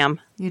Callahan.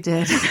 You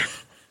did.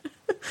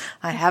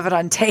 I have it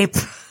on tape.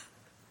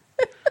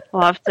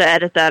 We'll have to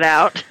edit that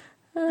out.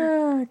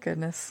 Oh,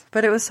 goodness.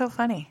 But it was so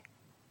funny.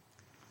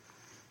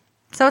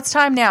 So it's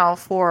time now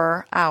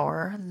for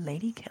our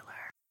Lady Killer.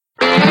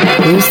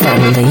 Who's the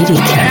Lady Killer?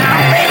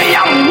 Yeah, baby,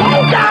 I'm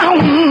low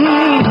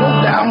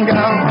down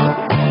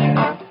girl.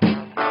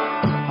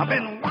 I've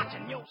been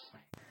watching you.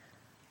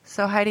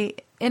 So Heidi,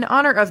 in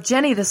honor of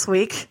Jenny this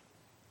week,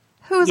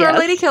 who's our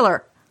Lady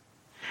Killer?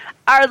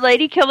 Our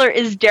Lady Killer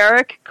is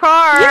Derek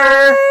Carr.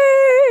 Yay!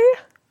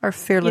 Our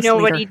fearless leader. You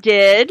know what he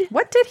did?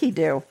 What did he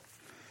do?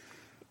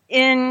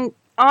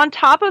 On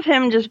top of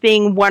him just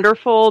being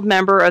wonderful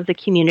member of the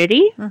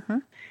community,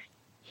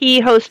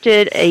 he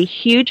hosted a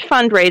huge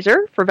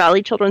fundraiser for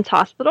Valley Children's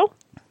Hospital.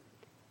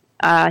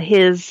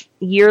 His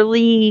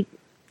yearly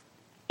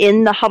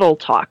In the Huddle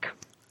talk.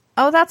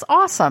 Oh, that's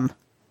awesome.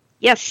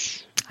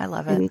 Yes. I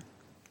love it.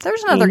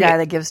 There's another guy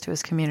that gives to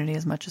his community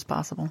as much as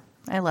possible.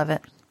 I love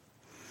it.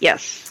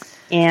 Yes.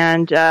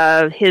 And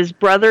his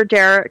brother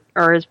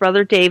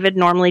David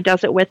normally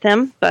does it with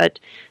him, but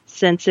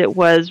since it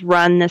was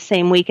run the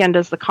same weekend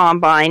as the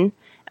Combine,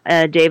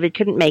 David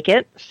couldn't make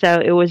it, so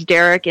it was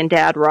Derek and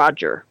Dad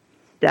Roger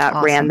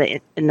that ran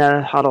in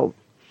the huddle.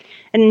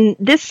 And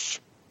this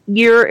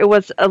year it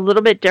was a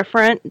little bit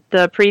different.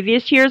 The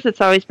previous years,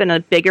 it's always been a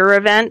bigger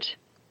event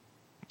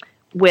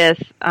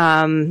with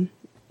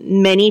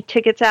many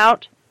tickets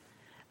out.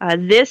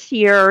 This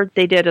year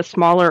they did a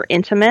smaller,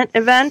 intimate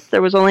event.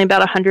 There was only about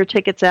 100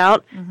 tickets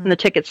out, and the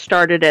tickets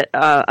started at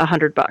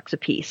 $100 a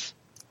piece.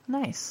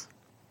 Nice.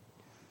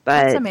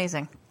 But that's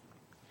amazing.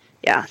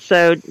 Yeah,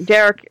 so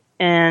Derek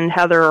and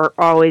Heather are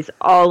always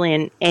all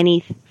in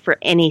for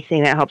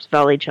anything that helps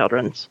Valley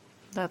Children's.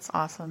 That's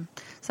awesome.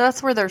 So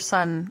that's where their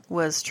son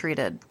was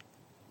treated.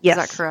 Yes.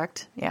 Is that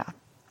correct? Yeah.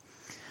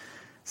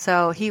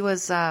 So he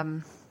was, I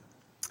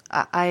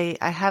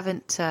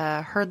haven't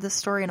heard this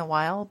story in a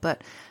while,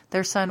 but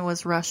their son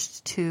was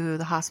rushed to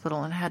the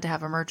hospital and had to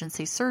have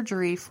emergency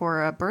surgery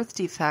for a birth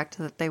defect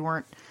that they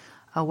weren't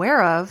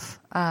aware of,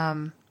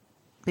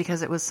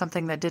 because it was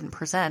something that didn't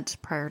present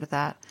prior to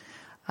that.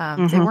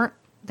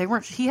 They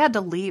weren't, he had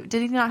to leave.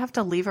 Did he not have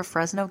to leave a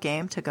Fresno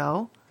game to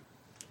go?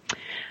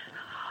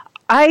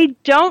 I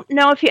don't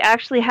know if he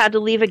actually had to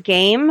leave a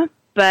game,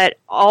 but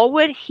all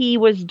what he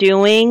was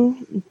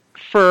doing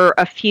for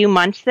a few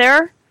months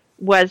there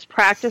was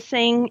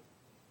practicing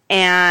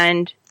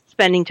and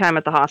spending time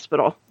at the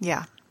hospital.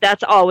 Yeah.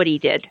 That's all what he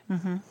did.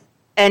 Mm-hmm.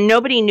 And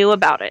nobody knew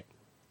about it.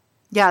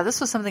 Yeah, this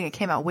was something that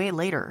came out way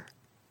later.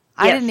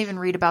 Yes. I didn't even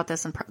read about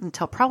this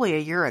until probably a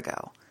year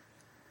ago.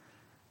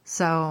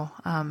 So,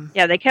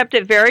 yeah, they kept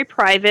it very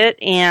private,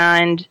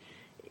 and,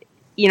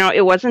 you know,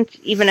 it wasn't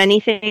even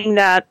anything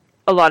that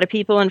a lot of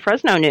people in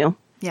Fresno knew.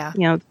 Yeah.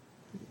 You know,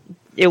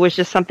 it was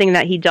just something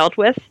that he dealt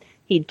with.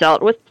 He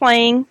dealt with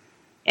playing,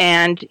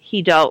 and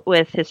he dealt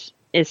with his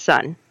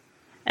son.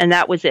 And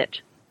that was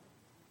it.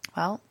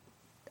 Well,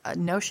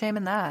 no shame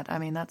in that. I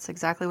mean, that's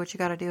exactly what you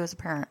got to do as a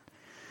parent.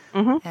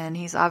 Mm-hmm. And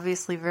he's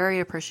obviously very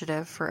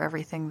appreciative for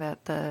everything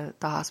that the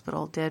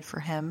hospital did for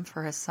him,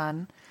 for his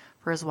son,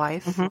 for his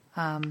wife.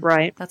 Mm-hmm.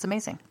 Right. That's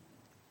amazing.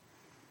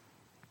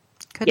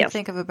 Couldn't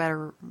think of a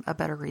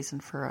better reason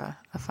for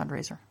a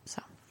fundraiser.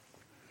 So.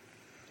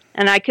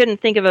 And I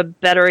couldn't think of a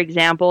better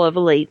example of a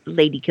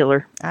lady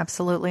killer.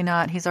 Absolutely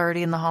not. He's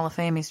already in the Hall of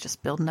Fame. He's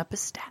just building up his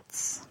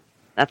stats.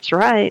 That's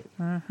right.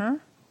 Mm-hmm.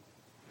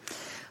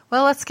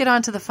 Well, let's get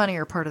on to the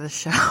funnier part of the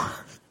show.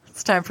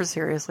 It's time for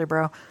Seriously,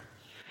 Bro.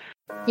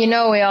 You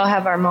know, we all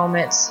have our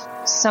moments.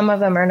 Some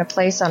of them earn a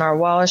place on our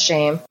wall of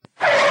shame.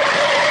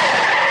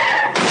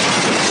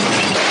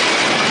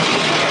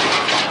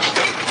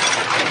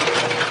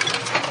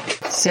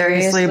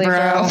 Seriously,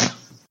 bro.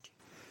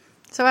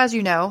 So as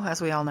you know,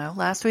 as we all know,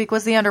 last week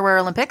was the Underwear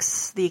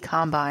Olympics, the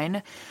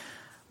Combine,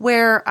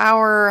 where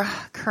our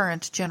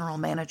current general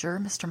manager,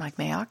 Mr. Mike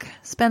Mayock,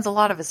 spends a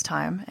lot of his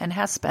time, and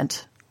has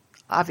spent,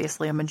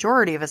 obviously, a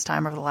majority of his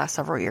time over the last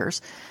several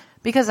years,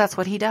 because that's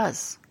what he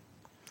does.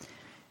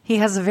 He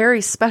has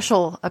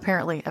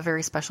apparently a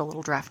very special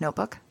little draft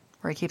notebook,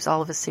 where he keeps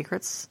all of his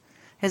secrets,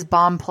 his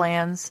bomb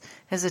plans,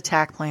 his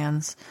attack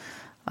plans,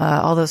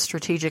 all those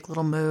strategic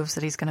little moves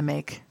that he's going to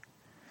make.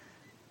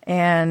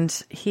 And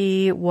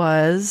he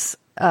was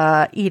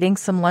eating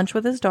some lunch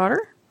with his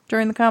daughter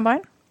during the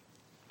Combine.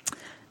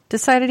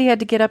 Decided he had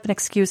to get up and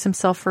excuse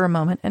himself for a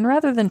moment. And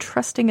rather than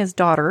trusting his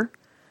daughter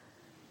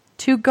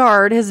to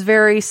guard his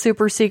very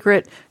super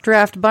secret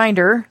draft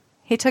binder,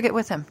 he took it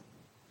with him.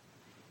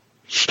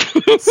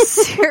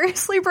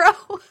 Seriously, bro?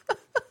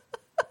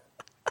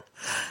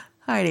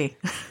 Heidi.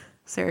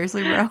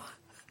 Seriously, bro?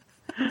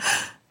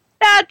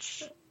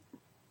 That's,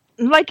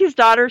 like his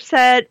daughter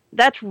said,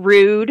 that's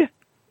rude.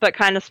 But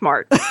kind of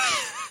smart.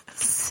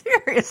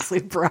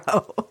 Seriously, bro.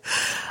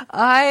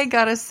 I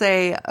gotta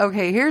say,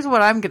 okay, here's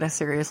what I'm gonna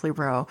seriously,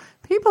 bro.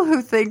 People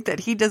who think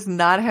that he does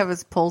not have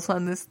his pulse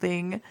on this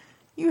thing,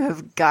 you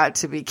have got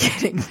to be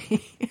kidding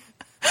me.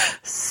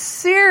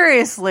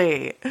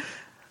 Seriously.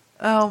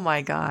 Oh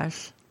my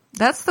gosh.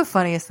 That's the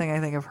funniest thing I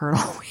think I've heard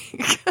all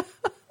week.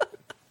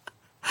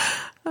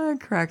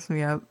 It cracks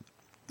me up.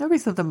 That'd be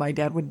something my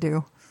dad would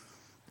do.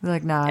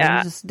 Like, nah,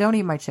 you just don't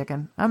eat my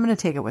chicken. I'm going to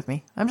take it with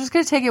me. I'm just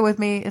going to take it with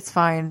me. It's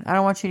fine. I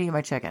don't want you to eat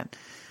my chicken.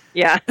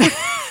 Yeah.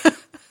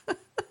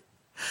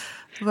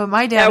 But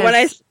my dad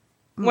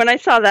when I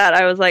saw that,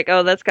 I was like,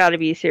 oh, that's got to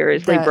be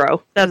Seriously,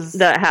 bro.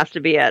 That has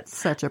to be it.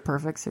 Such a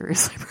perfect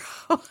Seriously,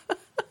 bro.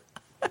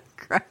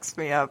 Cracks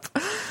me up.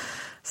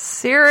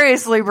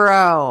 Seriously,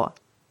 bro.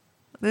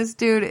 This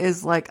dude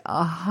is like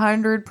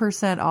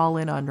 100% all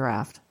in on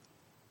draft.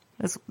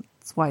 That's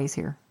why he's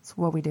here. That's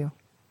what we do.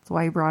 That's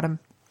why he brought him.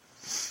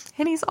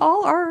 And he's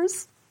all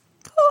ours.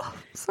 Oh,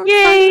 so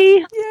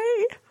yay! Excited.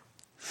 Yay!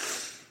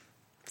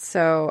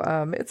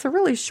 So it's a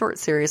really short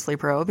Seriously,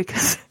 bro,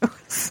 because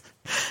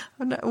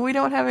we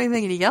don't have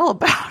anything to yell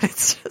about.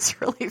 It's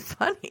just really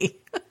funny.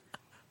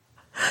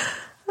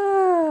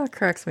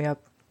 Cracks me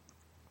up.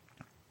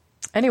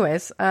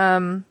 Anyways,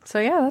 so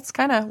yeah, that's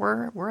kind of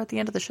we're at the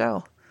end of the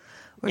show.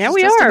 Which is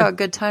just about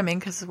good timing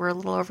because we're a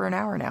little over an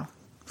hour now.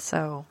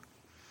 So,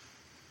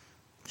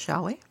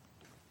 shall we?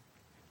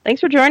 Thanks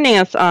for joining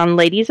us on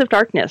Ladies of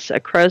Darkness, a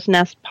Crow's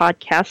Nest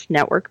Podcast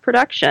Network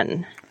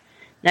production.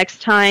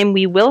 Next time,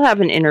 we will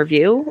have an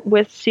interview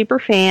with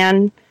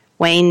superfan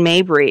Wayne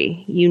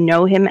Mabry. You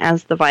know him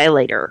as the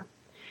Violator.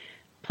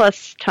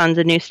 Plus tons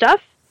of new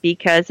stuff,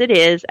 because it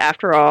is,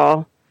 after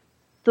all,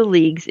 the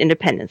League's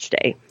Independence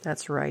Day.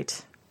 That's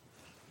right.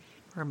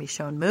 We're going to be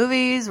showing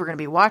movies. We're going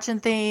to be watching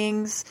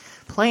things,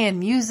 playing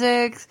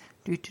music.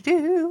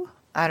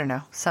 I don't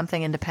know.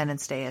 Something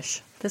Independence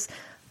Day-ish.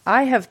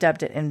 I have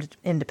dubbed it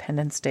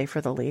Independence Day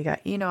for the League.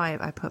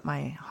 I put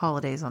my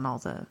holidays on all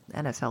the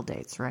NFL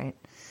dates, right?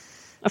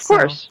 Of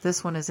course.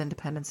 This one is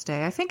Independence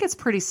Day. I think it's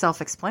pretty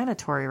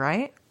self-explanatory,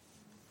 right?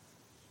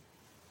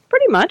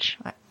 Pretty much.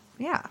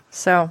 Yeah.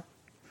 So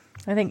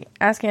I think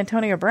ask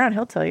Antonio Brown.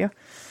 He'll tell you.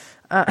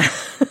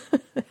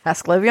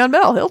 Ask Le'Veon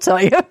Bell. He'll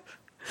tell you.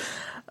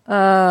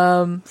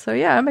 So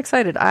yeah, I'm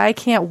excited. I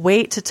can't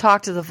wait to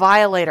talk to the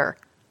Violator.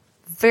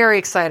 Very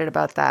excited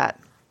about that.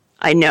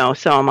 I know,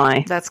 so am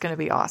I. That's going to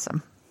be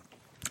awesome.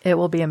 It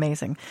will be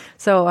amazing.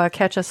 So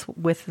catch us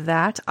with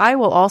that. I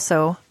will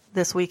also,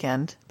 this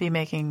weekend, be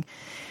making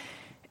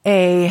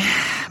a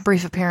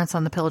brief appearance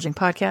on the Pillaging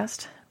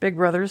Podcast. Big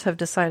Brothers have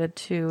decided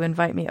to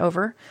invite me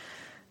over.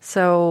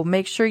 So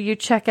make sure you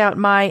check out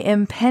my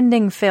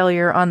impending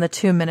failure on the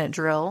 2-minute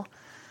drill.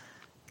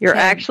 You're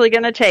actually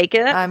going to take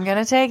it? I'm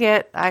going to take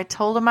it. I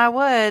told him I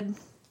would.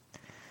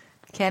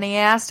 Kenny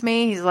asked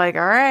me, he's like,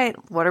 all right,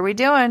 what are we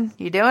doing?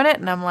 You doing it?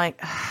 And I'm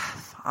like,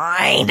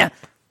 fine.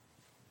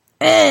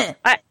 I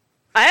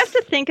have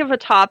to think of a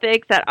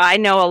topic that I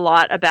know a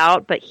lot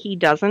about, but he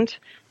doesn't.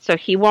 So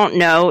he won't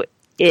know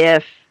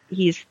if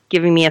he's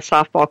giving me a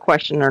softball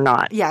question or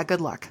not. Yeah,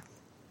 good luck.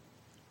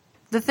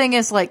 The thing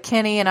is, like,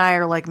 Kenny and I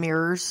are like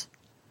mirrors.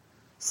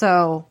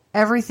 So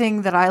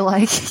everything that I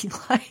like, he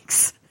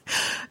likes.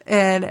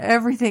 And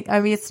everything,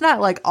 I mean, it's not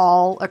like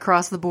all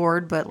across the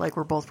board, but like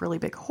we're both really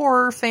big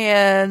horror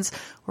fans.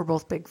 We're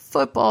both big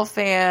football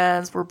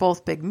fans. We're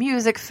both big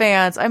music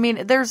fans. I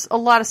mean, there's a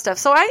lot of stuff.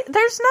 So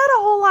there's not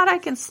a whole lot I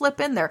can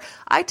slip in there.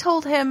 I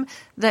told him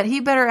that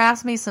he better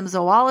ask me some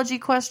zoology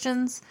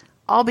questions.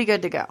 I'll be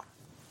good to go.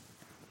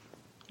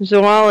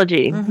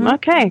 Zoology. Mm-hmm.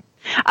 Okay.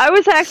 I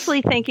was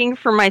actually thinking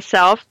for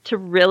myself to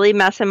really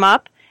mess him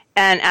up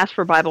and ask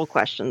for Bible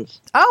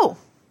questions. Oh,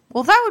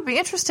 well, that would be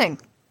interesting.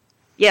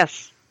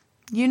 Yes.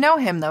 You know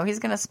him, though. He's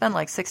going to spend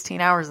like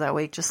 16 hours that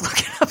week just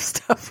looking up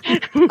stuff in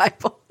the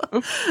Bible.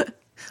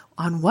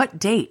 On what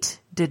date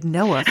did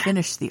Noah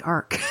finish the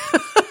ark?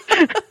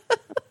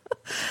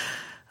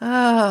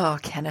 Oh,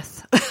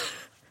 Kenneth.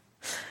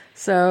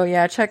 So,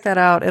 yeah, check that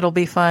out. It'll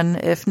be fun.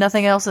 If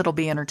nothing else, it'll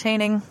be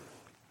entertaining.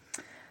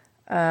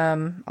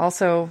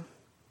 Also,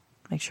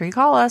 make sure you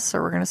call us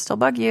or we're going to still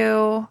bug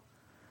you.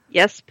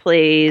 Yes,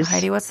 please.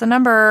 Heidi, what's the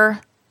number?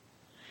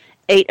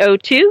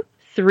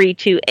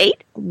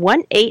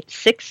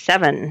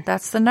 802-328-1867.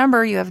 That's the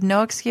number. You have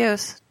no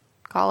excuse.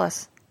 Call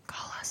us.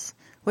 Call us.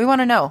 We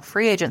want to know.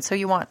 Free agents, who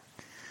you want.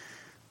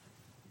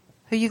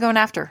 Who you going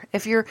after?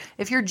 If you're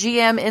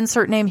GM,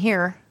 insert name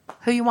here,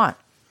 who you want.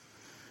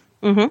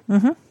 Mm-hmm.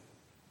 Mm-hmm.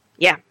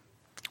 Yeah.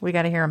 We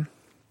got to hear them.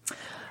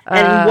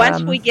 And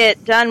once we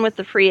get done with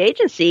the free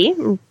agency,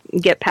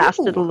 get past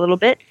it a little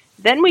bit,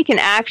 then we can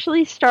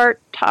actually start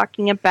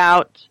talking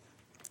about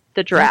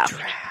the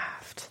draft.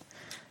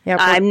 Yep,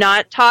 I'm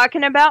not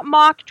talking about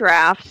mock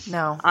drafts.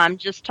 No. I'm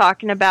just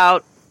talking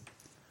about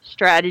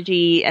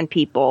strategy and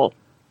people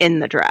in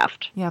the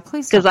draft. Yeah,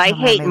 please. Because I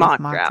hate mock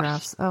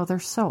drafts. Oh, they're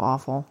so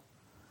awful.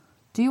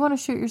 Do you want to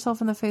shoot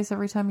yourself in the face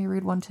every time you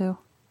read one too?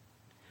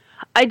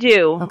 I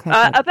do. Okay.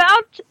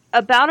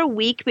 About a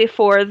week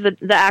before the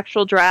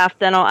actual draft,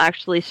 then I'll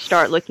actually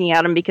start looking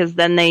at them because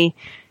then they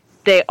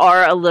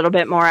are a little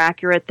bit more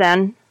accurate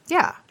then.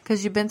 Yeah,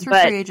 because you've been through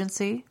free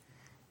agency.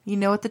 You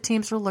know what the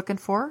teams are looking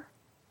for.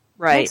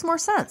 Right. Makes more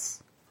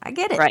sense. I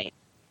get it. Right.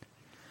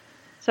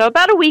 So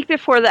about a week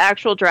before the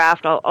actual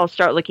draft, I'll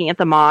start looking at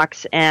the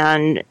mocks,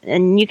 and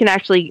you can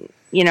actually,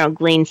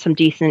 glean some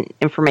decent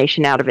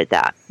information out of it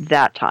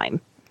that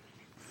time.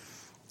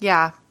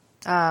 Yeah.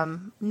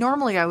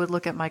 Normally I would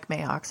look at Mike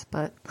Mayock's,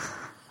 but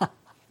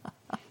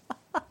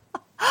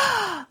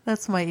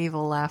that's my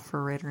evil laugh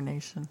for Raider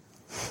Nation.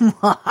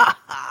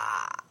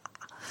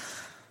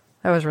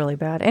 That was really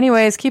bad.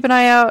 Anyways, keep an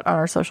eye out on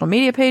our social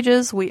media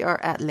pages. We are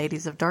at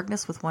Ladies of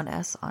Darkness with one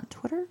S on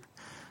Twitter.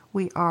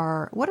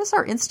 What is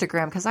our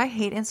Instagram? Because I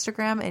hate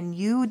Instagram and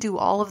you do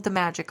all of the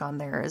magic on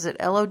there. Is it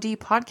LOD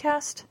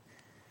Podcast?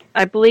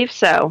 I believe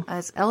so.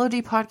 It's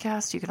LOD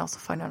Podcast. You can also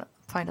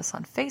find us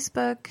on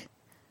Facebook,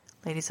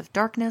 Ladies of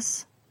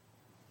Darkness.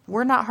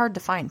 We're not hard to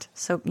find.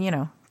 So,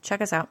 check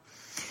us out.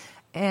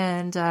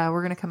 And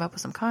we're going to come up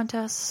with some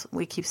contests.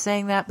 We keep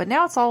saying that, but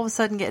now it's all of a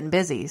sudden getting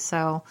busy.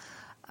 So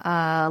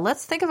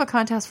let's think of a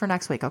contest for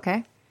next week,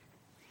 okay?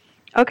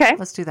 Okay.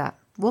 Let's do that.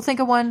 We'll think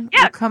of one.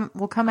 Yeah.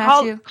 We'll come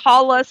at you.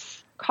 Call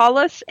us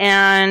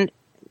and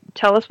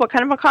tell us what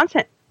kind of a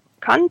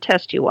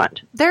contest you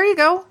want. There you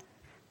go.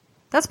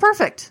 That's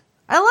perfect.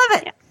 I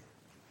love it.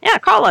 Yeah,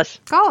 call us.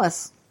 Call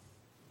us.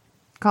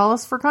 Call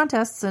us for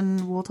contests,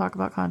 and we'll talk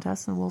about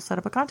contests, and we'll set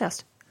up a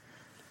contest.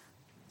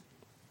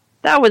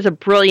 That was a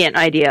brilliant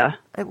idea.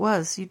 It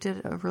was. You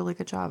did a really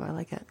good job. I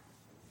like it.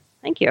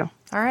 Thank you.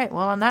 All right.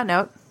 Well, on that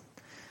note,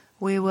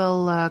 we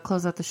will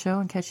close out the show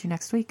and catch you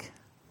next week.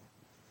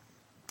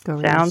 Go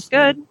Raiders. Sounds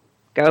good.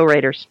 Go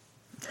Raiders.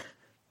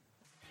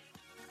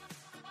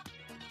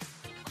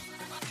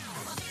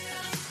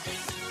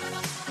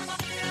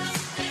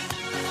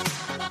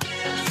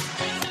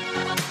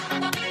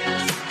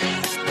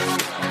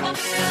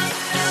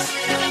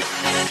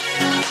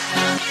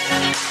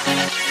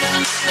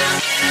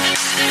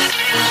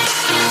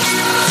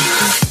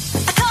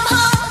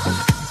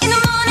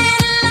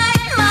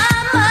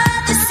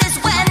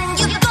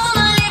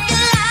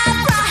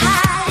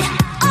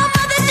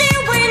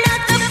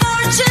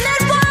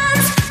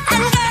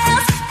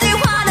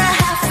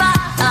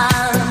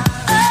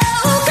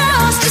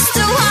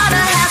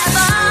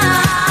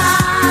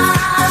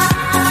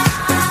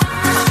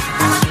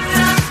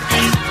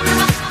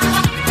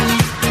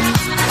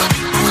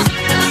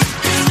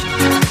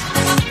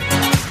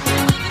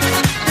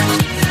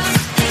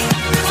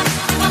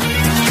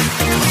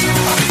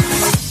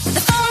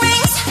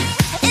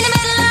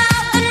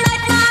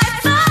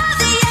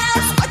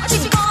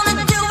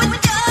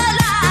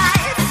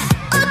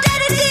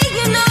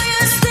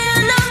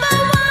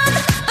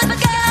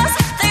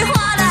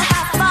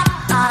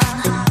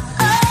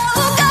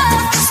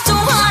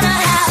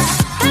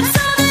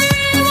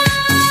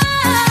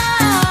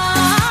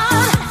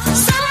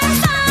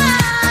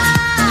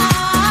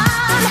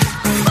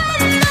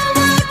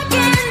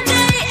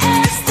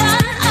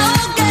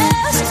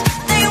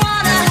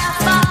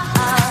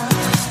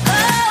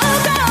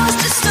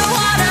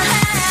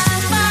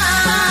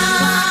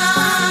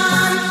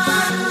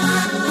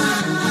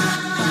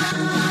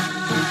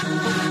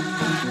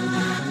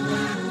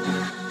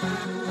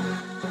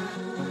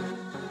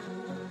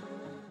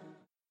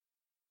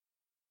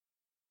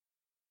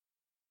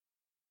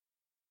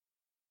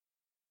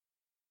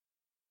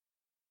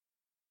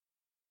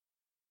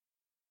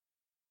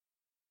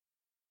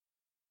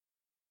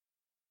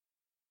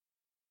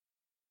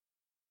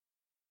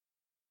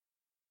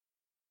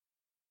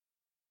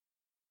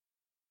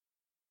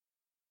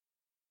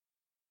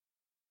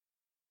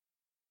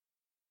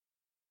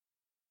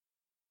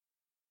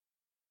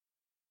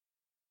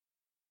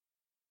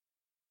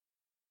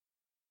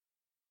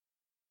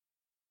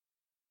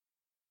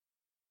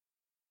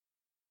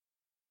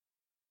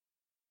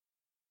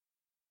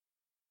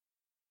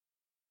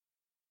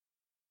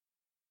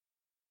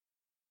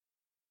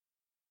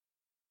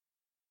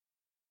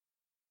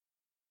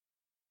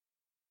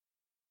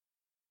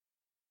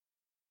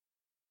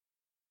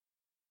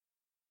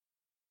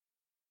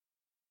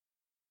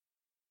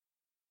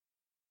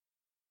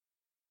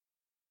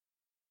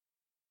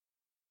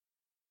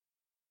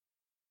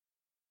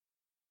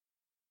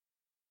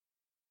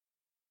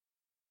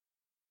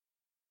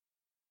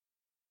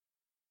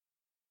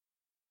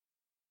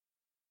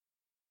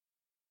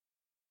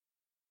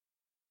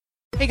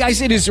 Hey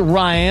guys, it is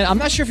Ryan. I'm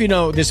not sure if you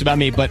know this about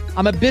me, but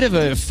I'm a bit of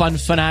a fun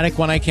fanatic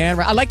when I can.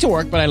 I like to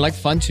work, but I like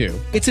fun too.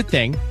 It's a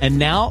thing. And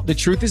now the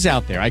truth is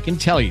out there. I can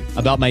tell you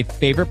about my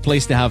favorite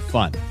place to have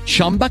fun.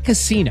 Chumba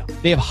Casino.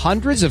 They have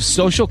hundreds of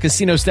social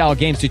casino style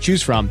games to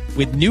choose from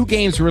with new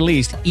games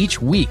released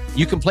each week.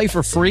 You can play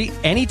for free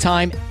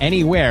anytime,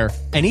 anywhere.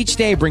 And each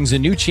day brings a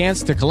new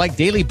chance to collect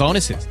daily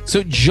bonuses.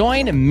 So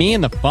join me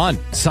in the fun.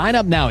 Sign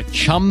up now at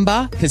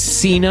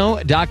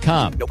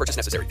ChumbaCasino.com. No purchase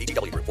necessary.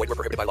 VGW Group. Void where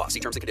prohibited by law. See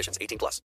terms and conditions. 18+.